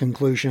back with a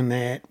conclusion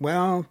that,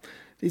 well,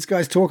 these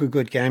guys talk a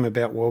good game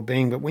about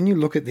wellbeing, but when you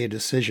look at their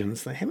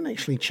decisions, they haven't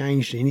actually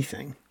changed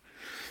anything.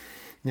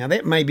 Now,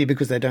 that may be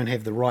because they don't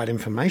have the right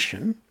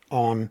information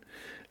on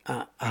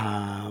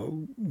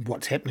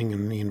what's happening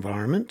in the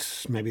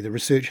environment. Maybe the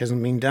research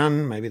hasn't been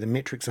done. Maybe the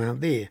metrics aren't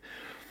there.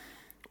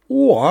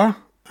 Or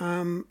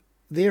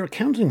their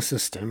accounting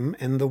system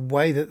and the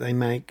way that they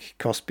make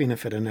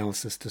cost-benefit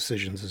analysis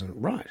decisions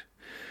isn't right.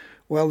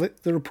 Well,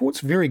 the report's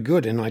very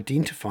good in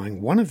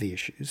identifying one of the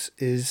issues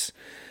is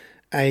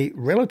a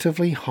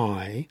relatively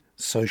high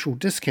social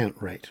discount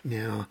rate.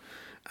 Now,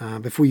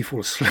 before you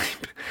fall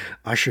asleep,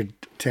 I should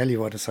tell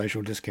you what a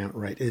social discount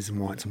rate is and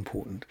why it's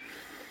important.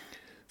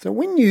 So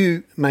when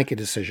you make a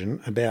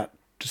decision about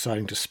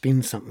deciding to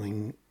spend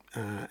something,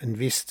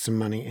 invest some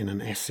money in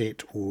an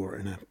asset or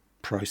in a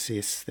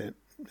process that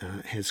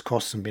has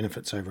costs and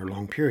benefits over a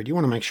long period, you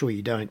want to make sure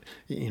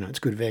it's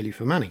good value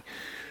for money.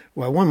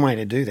 Well, one way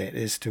to do that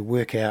is to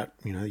work out,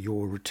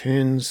 your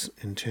returns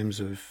in terms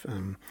of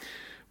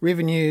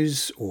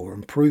revenues or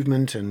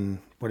improvement in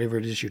whatever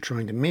it is you're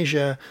trying to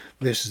measure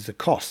versus the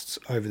costs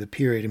over the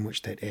period in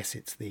which that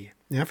asset's there.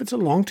 Now, if it's a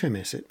long-term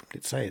asset,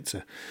 let's say it's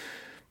a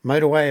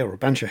motorway or a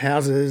bunch of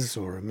houses,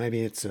 or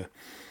maybe it's a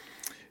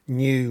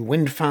new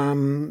wind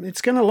farm,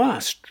 it's going to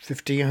last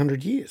 50,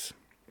 100 years.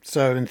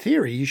 So in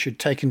theory, you should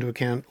take into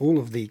account all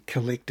of the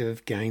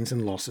collective gains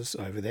and losses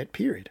over that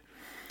period.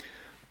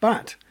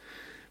 But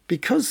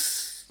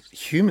because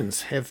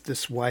humans have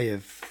this way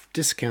of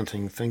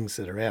discounting things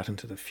that are out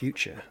into the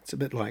future, it's a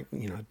bit like,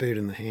 a bird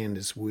in the hand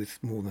is worth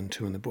more than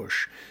two in the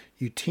bush.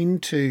 You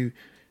tend to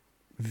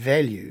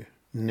value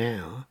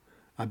now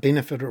a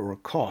benefit or a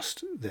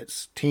cost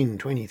that's 10,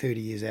 20, 30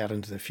 years out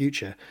into the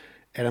future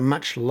at a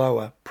much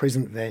lower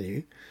present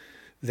value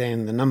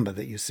than the number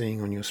that you're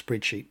seeing on your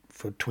spreadsheet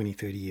for 20,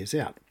 30 years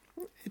out.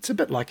 It's a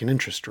bit like an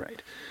interest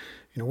rate.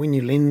 When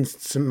you lend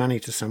some money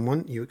to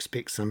someone, you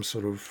expect some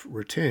sort of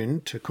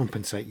return to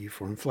compensate you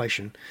for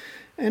inflation.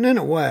 And in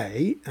a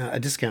way, a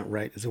discount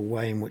rate is a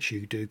way in which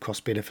you do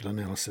cost-benefit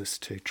analysis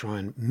to try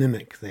and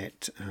mimic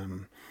that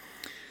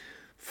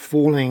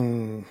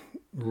falling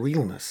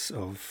realness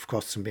of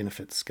costs and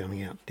benefits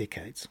going out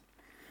decades.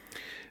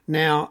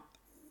 Now,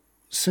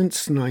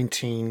 since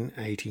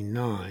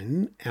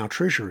 1989, our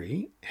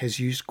Treasury has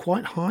used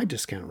quite high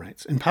discount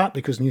rates, in part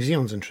because New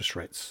Zealand's interest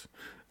rates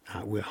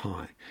were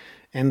high.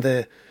 And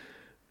the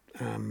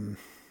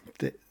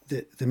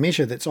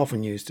measure that's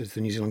often used is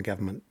the New Zealand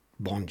government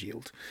bond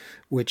yield,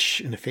 which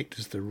in effect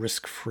is the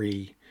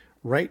risk-free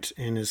rate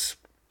and is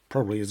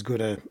probably as good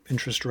an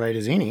interest rate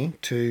as any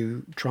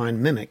to try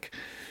and mimic,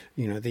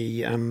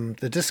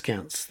 the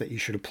discounts that you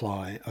should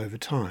apply over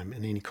time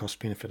in any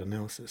cost-benefit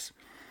analysis.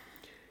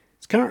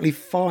 It's currently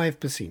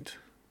 5%.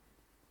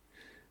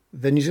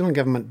 The New Zealand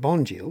government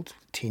bond yield,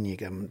 10-year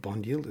government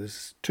bond yield,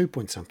 is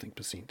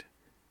 2-point-something%.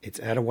 It's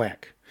out of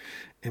whack.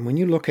 And when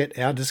you look at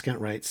our discount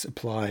rates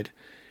applied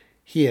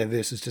here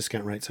versus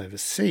discount rates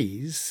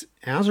overseas,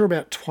 ours are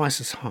about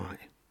twice as high.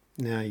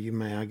 Now, you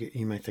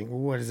may think, well,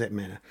 what does that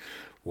matter?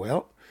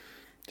 Well,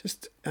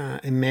 just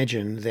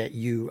imagine that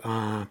you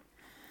are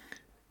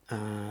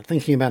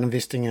thinking about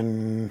investing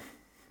in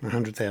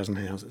 100,000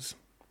 houses.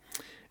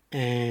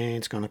 And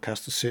it's going to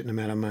cost a certain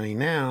amount of money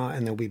now,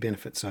 and there'll be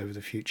benefits over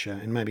the future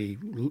and maybe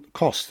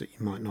costs that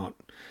you might not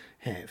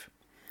have.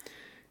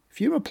 If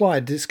you apply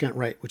a discount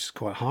rate which is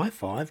quite high,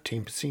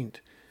 5-10%,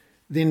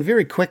 then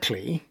very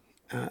quickly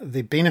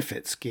the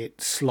benefits get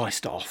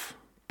sliced off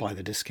by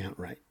the discount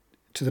rate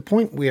to the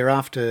point where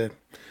after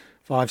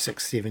 5,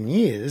 6, 7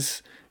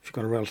 years, if you've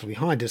got a relatively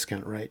high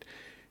discount rate,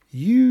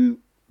 you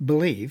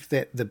believe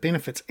that the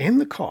benefits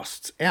and the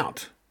costs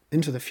out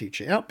into the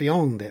future, out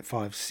beyond that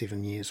 5,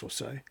 7 years or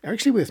so, are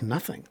actually worth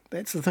nothing.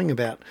 That's the thing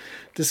about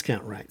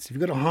discount rates. If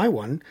you've got a high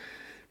one,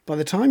 by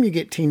the time you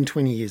get 10,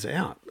 20 years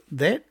out,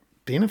 that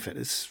benefit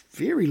is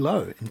very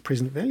low in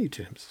present value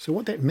terms. So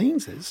what that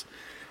means is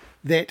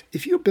that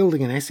if you're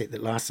building an asset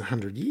that lasts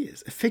 100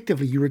 years,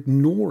 effectively you're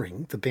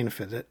ignoring the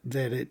benefit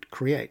that it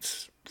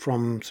creates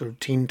from sort of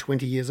 10,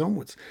 20 years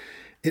onwards.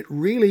 It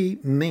really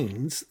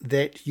means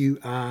that you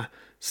are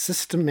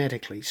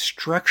systematically,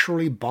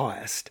 structurally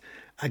biased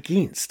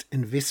against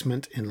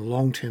investment in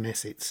long-term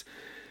assets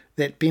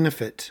that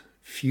benefit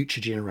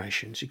future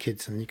generations, your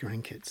kids and your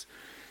grandkids.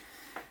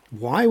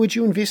 Why would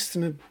you invest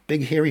in a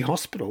big, hairy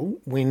hospital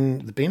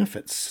when the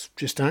benefits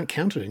just aren't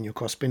counted in your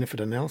cost-benefit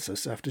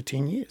analysis after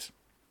 10 years?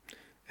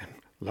 And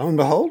lo and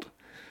behold,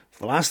 for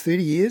the last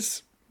 30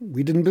 years,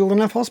 we didn't build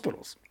enough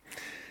hospitals.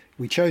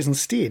 We chose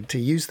instead to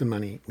use the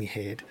money we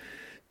had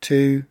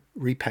to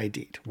repay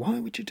debt. Why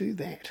would you do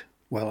that?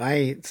 Well,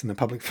 it's in the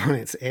Public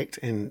Finance Act,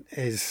 and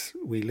as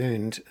we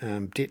learned,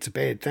 debt's a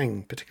bad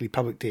thing, particularly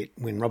public debt,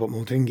 when Robert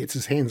Muldoon gets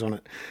his hands on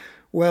it.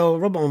 Well,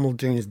 Robert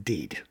Muldoon is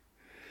dead,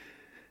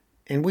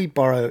 and we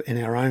borrow in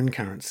our own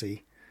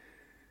currency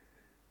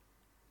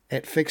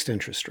at fixed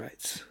interest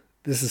rates.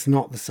 This is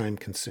not the same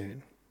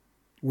concern.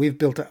 We've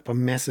built up a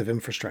massive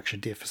infrastructure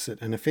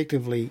deficit and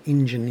effectively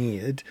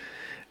engineered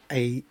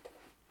a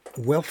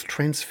wealth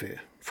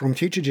transfer from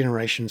future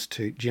generations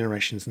to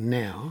generations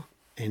now,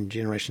 and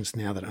generations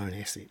now that own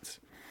assets.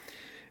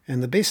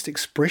 And the best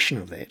expression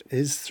of that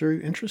is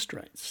through interest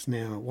rates.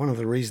 Now, one of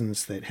the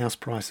reasons that house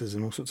prices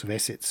and all sorts of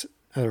assets,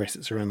 other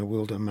assets around the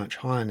world, are much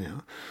higher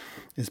now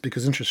is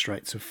because interest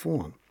rates have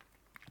fallen.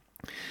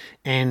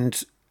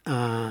 And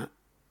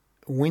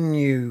when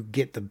you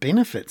get the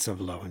benefits of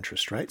low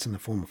interest rates in the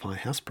form of high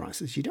house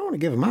prices, you don't want to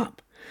give them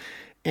up.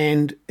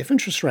 And if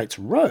interest rates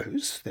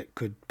rose, that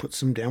could put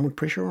some downward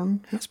pressure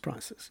on house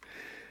prices.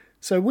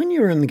 So when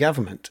you're in the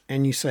government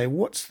and you say,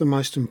 what's the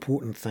most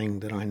important thing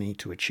that I need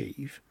to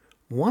achieve?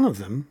 One of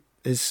them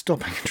is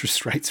stopping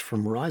interest rates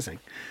from rising.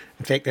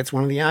 In fact, that's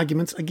one of the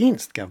arguments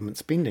against government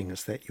spending,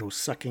 is that you're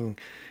sucking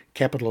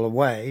capital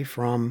away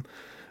from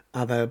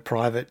other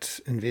private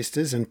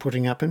investors and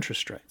putting up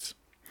interest rates.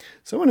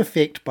 So in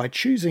effect, by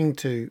choosing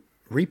to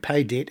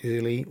repay debt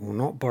early or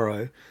not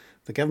borrow,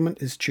 the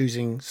government is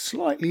choosing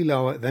slightly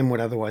lower than would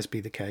otherwise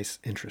be the case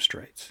interest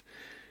rates,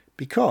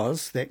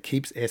 because that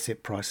keeps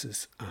asset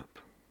prices up.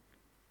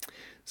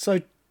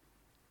 So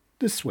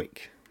this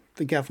week,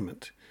 the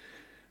government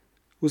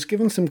was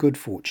given some good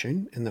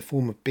fortune in the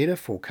form of better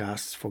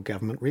forecasts for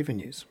government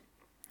revenues,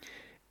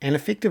 and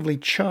effectively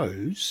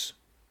chose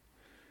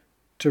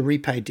to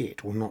repay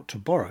debt or not to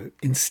borrow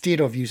instead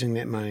of using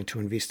that money to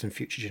invest in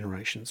future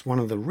generations. One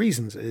of the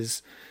reasons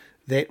is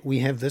that we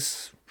have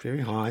this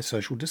very high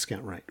social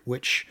discount rate,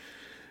 which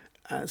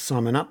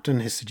Simon Upton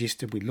has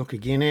suggested we look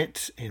again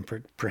at and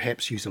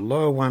perhaps use a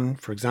lower one.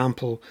 For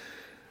example,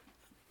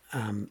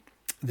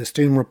 the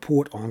Stern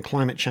report on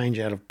climate change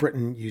out of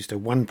Britain used a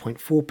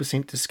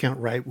 1.4% discount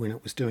rate when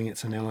it was doing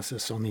its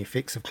analysis on the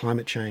effects of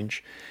climate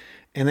change.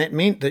 And that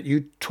meant that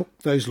you took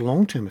those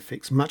long-term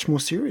effects much more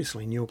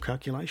seriously in your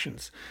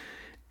calculations.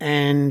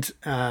 And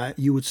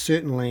you would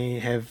certainly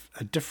have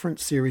a different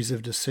series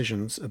of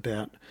decisions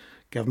about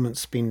government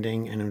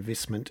spending and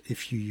investment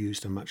if you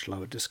used a much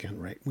lower discount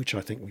rate, which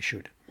I think we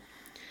should.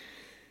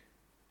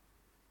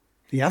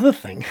 The other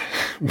thing,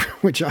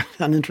 which I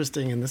found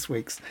interesting in this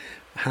week's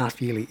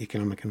half-yearly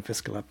economic and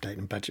fiscal update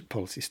and budget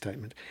policy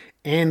statement,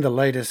 and the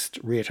latest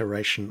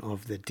reiteration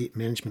of the Debt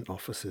Management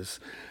Office's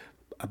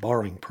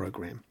borrowing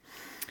program,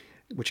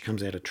 which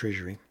comes out of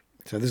Treasury.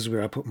 So this is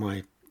where I put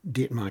my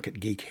debt market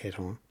geek hat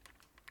on,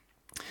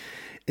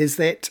 is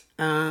that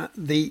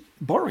the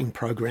borrowing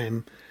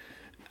program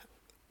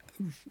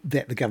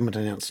that the government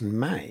announced in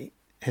May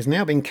has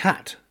now been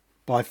cut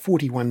by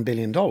 $41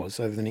 billion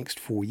over the next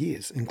 4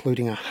 years,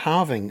 including a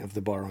halving of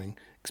the borrowing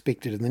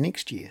expected in the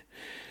next year,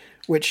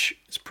 which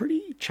is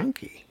pretty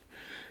chunky.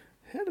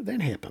 How did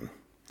that happen?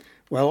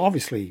 Well,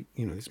 obviously,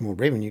 there's more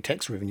revenue,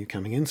 tax revenue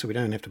coming in, so we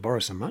don't have to borrow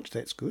so much.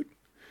 That's good.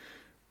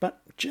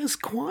 But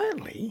just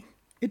quietly,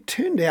 it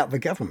turned out the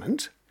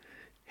government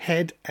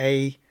had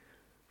a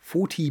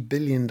 $40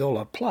 billion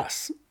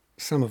plus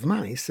sum of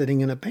money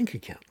sitting in a bank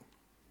account.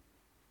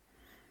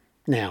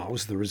 Now, it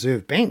was the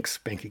Reserve Bank's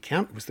bank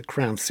account, it was the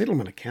Crown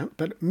settlement account,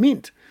 but it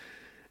meant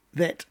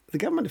that the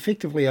government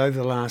effectively over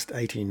the last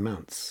 18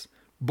 months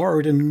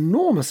borrowed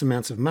enormous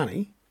amounts of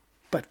money,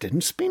 but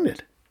didn't spend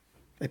it.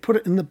 They put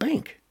it in the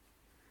bank.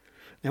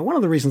 Now, one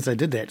of the reasons they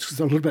did that is because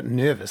they were a little bit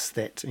nervous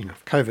that,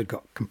 if COVID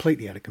got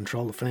completely out of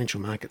control, the financial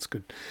markets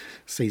could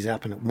seize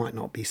up and it might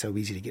not be so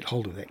easy to get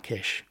hold of that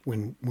cash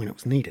when it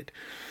was needed.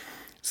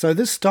 So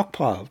this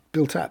stockpile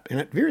built up, and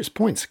at various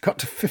points got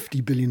to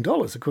 $50 billion,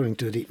 according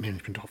to the Debt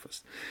Management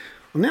Office.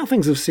 Well, now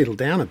things have settled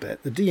down a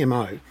bit. The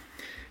DMO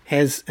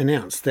has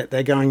announced that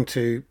they're going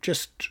to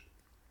just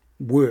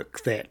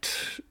work that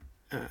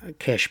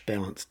cash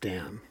balance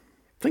down.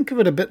 Think of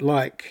it a bit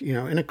like,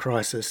 in a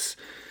crisis,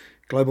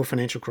 global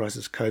financial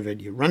crisis,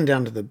 COVID, you run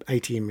down to the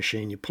ATM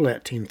machine, you pull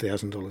out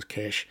 $10,000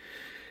 cash,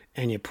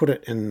 and you put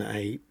it in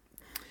a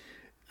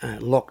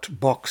locked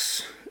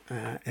box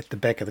at the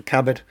back of the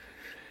cupboard,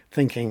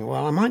 thinking,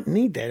 well, I might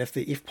need that if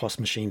the FPOS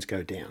machines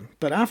go down.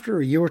 But after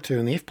a year or two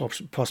and the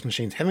FPOS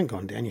machines haven't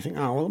gone down, you think,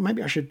 oh, well,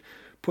 maybe I should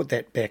put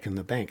that back in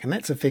the bank. And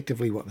that's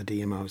effectively what the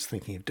DMO is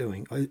thinking of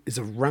doing, is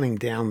of running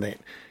down that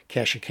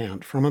cash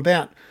account from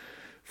about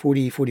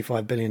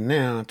 45 billion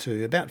now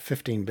to about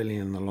 15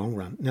 billion in the long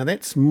run. Now,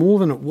 that's more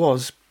than it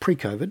was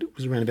pre-COVID. It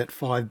was around about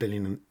 5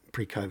 billion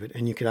pre-COVID.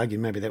 And you could argue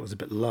maybe that was a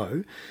bit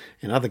low.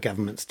 And other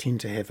governments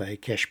tend to have a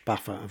cash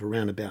buffer of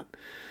around about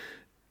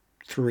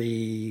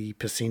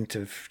 3%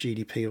 of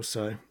GDP or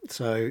so.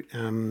 So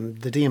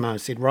the DMO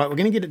said, right, we're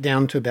going to get it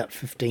down to about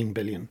 15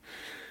 billion.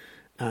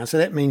 So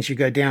that means you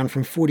go down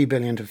from 40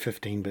 billion to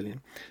 15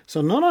 billion.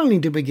 So not only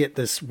did we get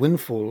this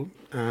windfall,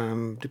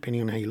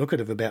 depending on how you look at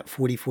it, of about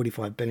 40,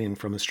 45 billion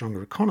from a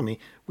stronger economy,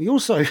 we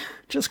also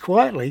just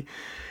quietly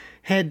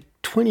had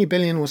 20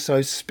 billion or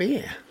so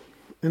spare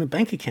in a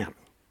bank account,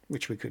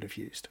 which we could have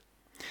used.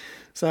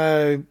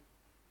 So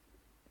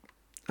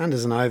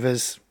unders and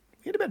overs,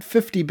 we had about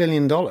 $50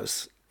 billion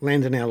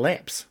land in our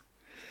laps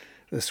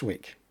this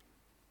week.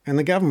 And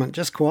the government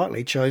just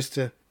quietly chose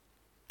to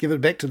give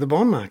it back to the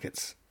bond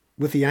markets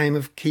with the aim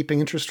of keeping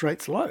interest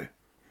rates low.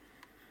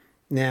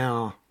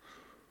 Now,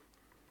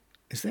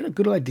 is that a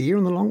good idea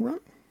in the long run?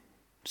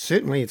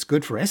 Certainly it's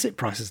good for asset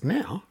prices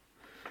now,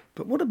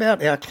 but what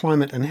about our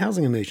climate and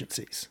housing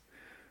emergencies?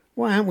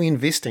 Why aren't we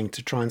investing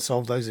to try and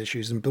solve those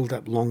issues and build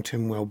up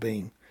long-term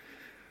well-being?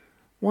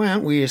 Why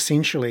aren't we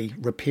essentially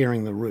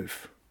repairing the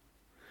roof?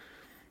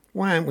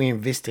 Why aren't we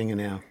investing in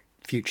our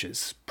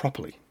futures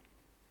properly,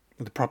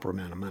 with the proper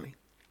amount of money?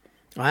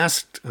 I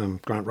asked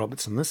Grant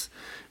Robertson this.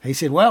 He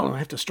said, well, I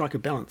have to strike a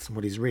balance. And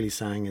what he's really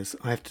saying is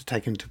I have to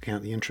take into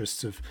account the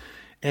interests of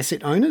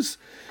asset owners.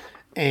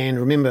 And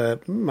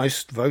remember,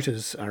 most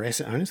voters are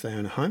asset owners. They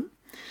own a home.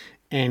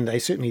 And they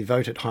certainly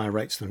vote at higher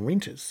rates than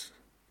renters.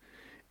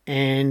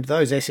 And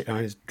those asset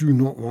owners do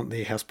not want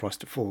their house price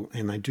to fall,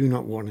 and they do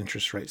not want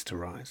interest rates to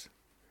rise.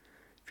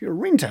 If you're a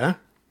renter,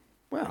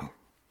 well,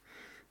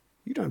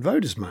 you don't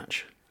vote as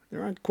much.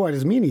 There aren't quite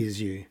as many of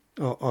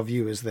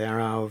you as there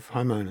are of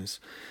homeowners.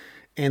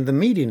 And the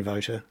median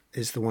voter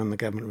is the one the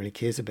government really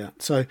cares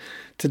about. So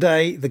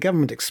today, the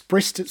government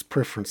expressed its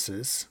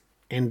preferences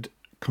and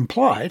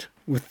complied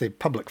with the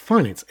Public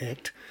Finance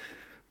Act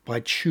by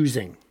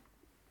choosing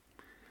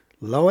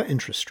lower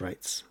interest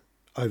rates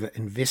over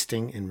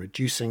investing in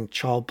reducing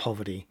child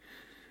poverty,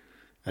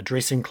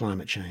 addressing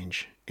climate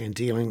change, and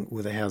dealing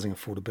with a housing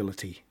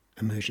affordability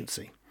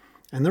emergency.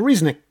 And the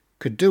reason it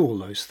could do all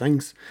those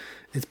things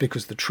is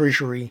because the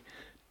Treasury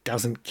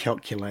doesn't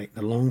calculate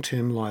the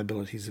long-term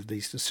liabilities of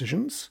these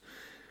decisions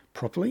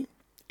properly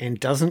and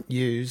doesn't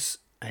use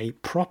a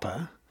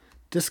proper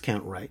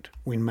discount rate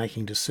when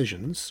making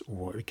decisions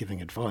or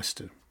giving advice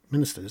to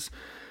ministers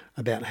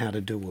about how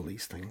to do all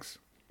these things.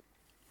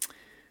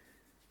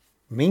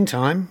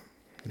 Meantime,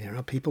 there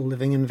are people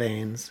living in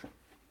vans.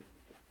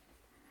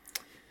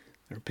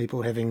 There are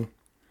people having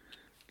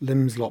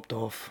limbs lopped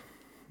off.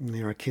 And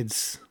there are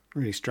kids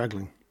really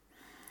struggling.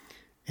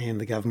 And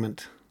the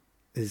government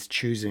is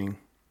choosing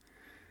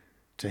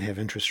to have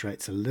interest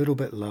rates a little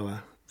bit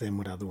lower than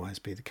would otherwise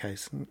be the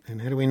case.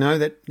 And how do we know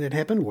that that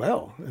happened?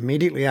 Well,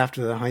 immediately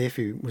after the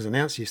HIEFU was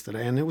announced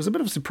yesterday, and it was a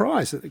bit of a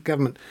surprise that the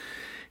government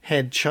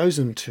had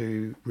chosen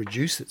to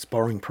reduce its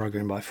borrowing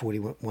program by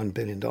 $41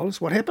 billion.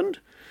 What happened?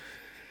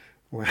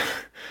 Well,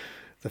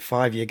 the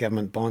 5-year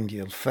government bond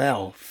yield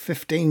fell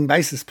 15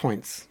 basis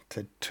points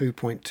to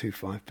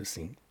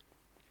 2.25%.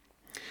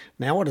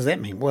 Now, what does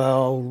that mean?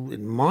 Well, it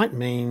might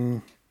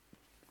mean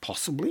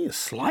possibly a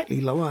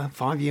slightly lower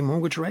 5-year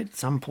mortgage rate at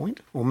some point,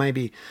 or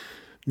maybe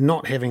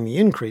not having the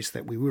increase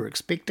that we were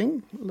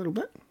expecting a little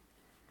bit.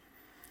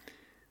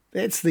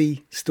 That's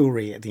the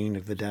story at the end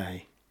of the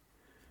day.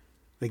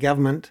 The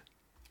government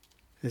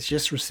has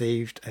just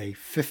received a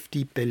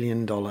 $50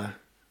 billion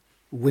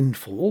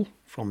windfall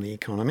from the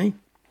economy,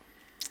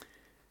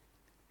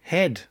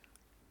 had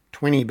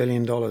 $20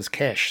 billion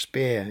cash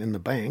spare in the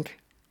bank,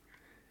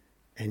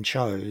 and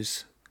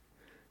chose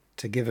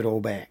to give it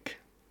all back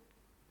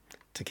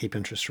to keep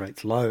interest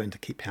rates low and to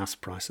keep house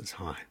prices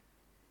high.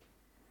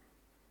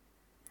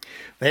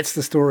 That's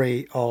the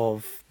story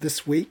of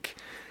this week.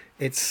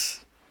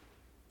 It's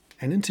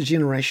an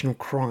intergenerational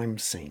crime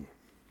scene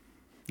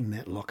in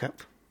that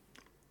lockup,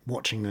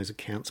 watching those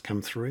accounts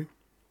come through.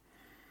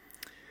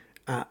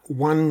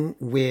 One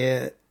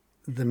where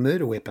the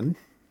murder weapon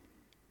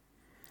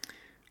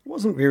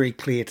wasn't very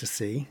clear to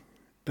see,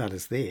 but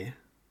is there.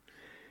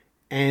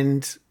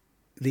 And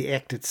the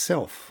act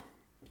itself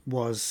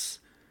was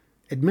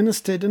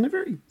administered in a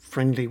very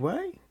friendly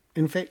way.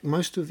 In fact,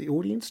 most of the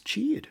audience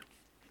cheered.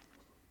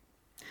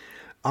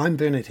 I'm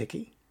Bernard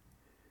Hickey.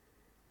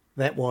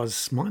 That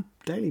was my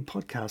daily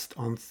podcast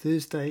on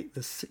Thursday,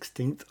 the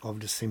 16th of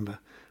December.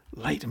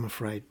 Late, I'm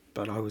afraid,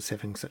 but I was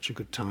having such a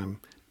good time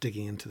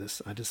digging into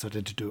this. I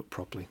decided to do it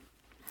properly.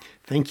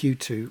 Thank you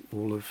to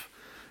all of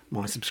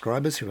my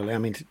subscribers who allow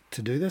me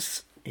to do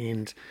this,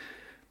 and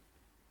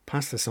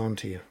pass this on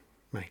to your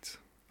mates.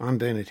 I'm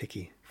Bernard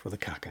Hickey for the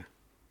Kaka.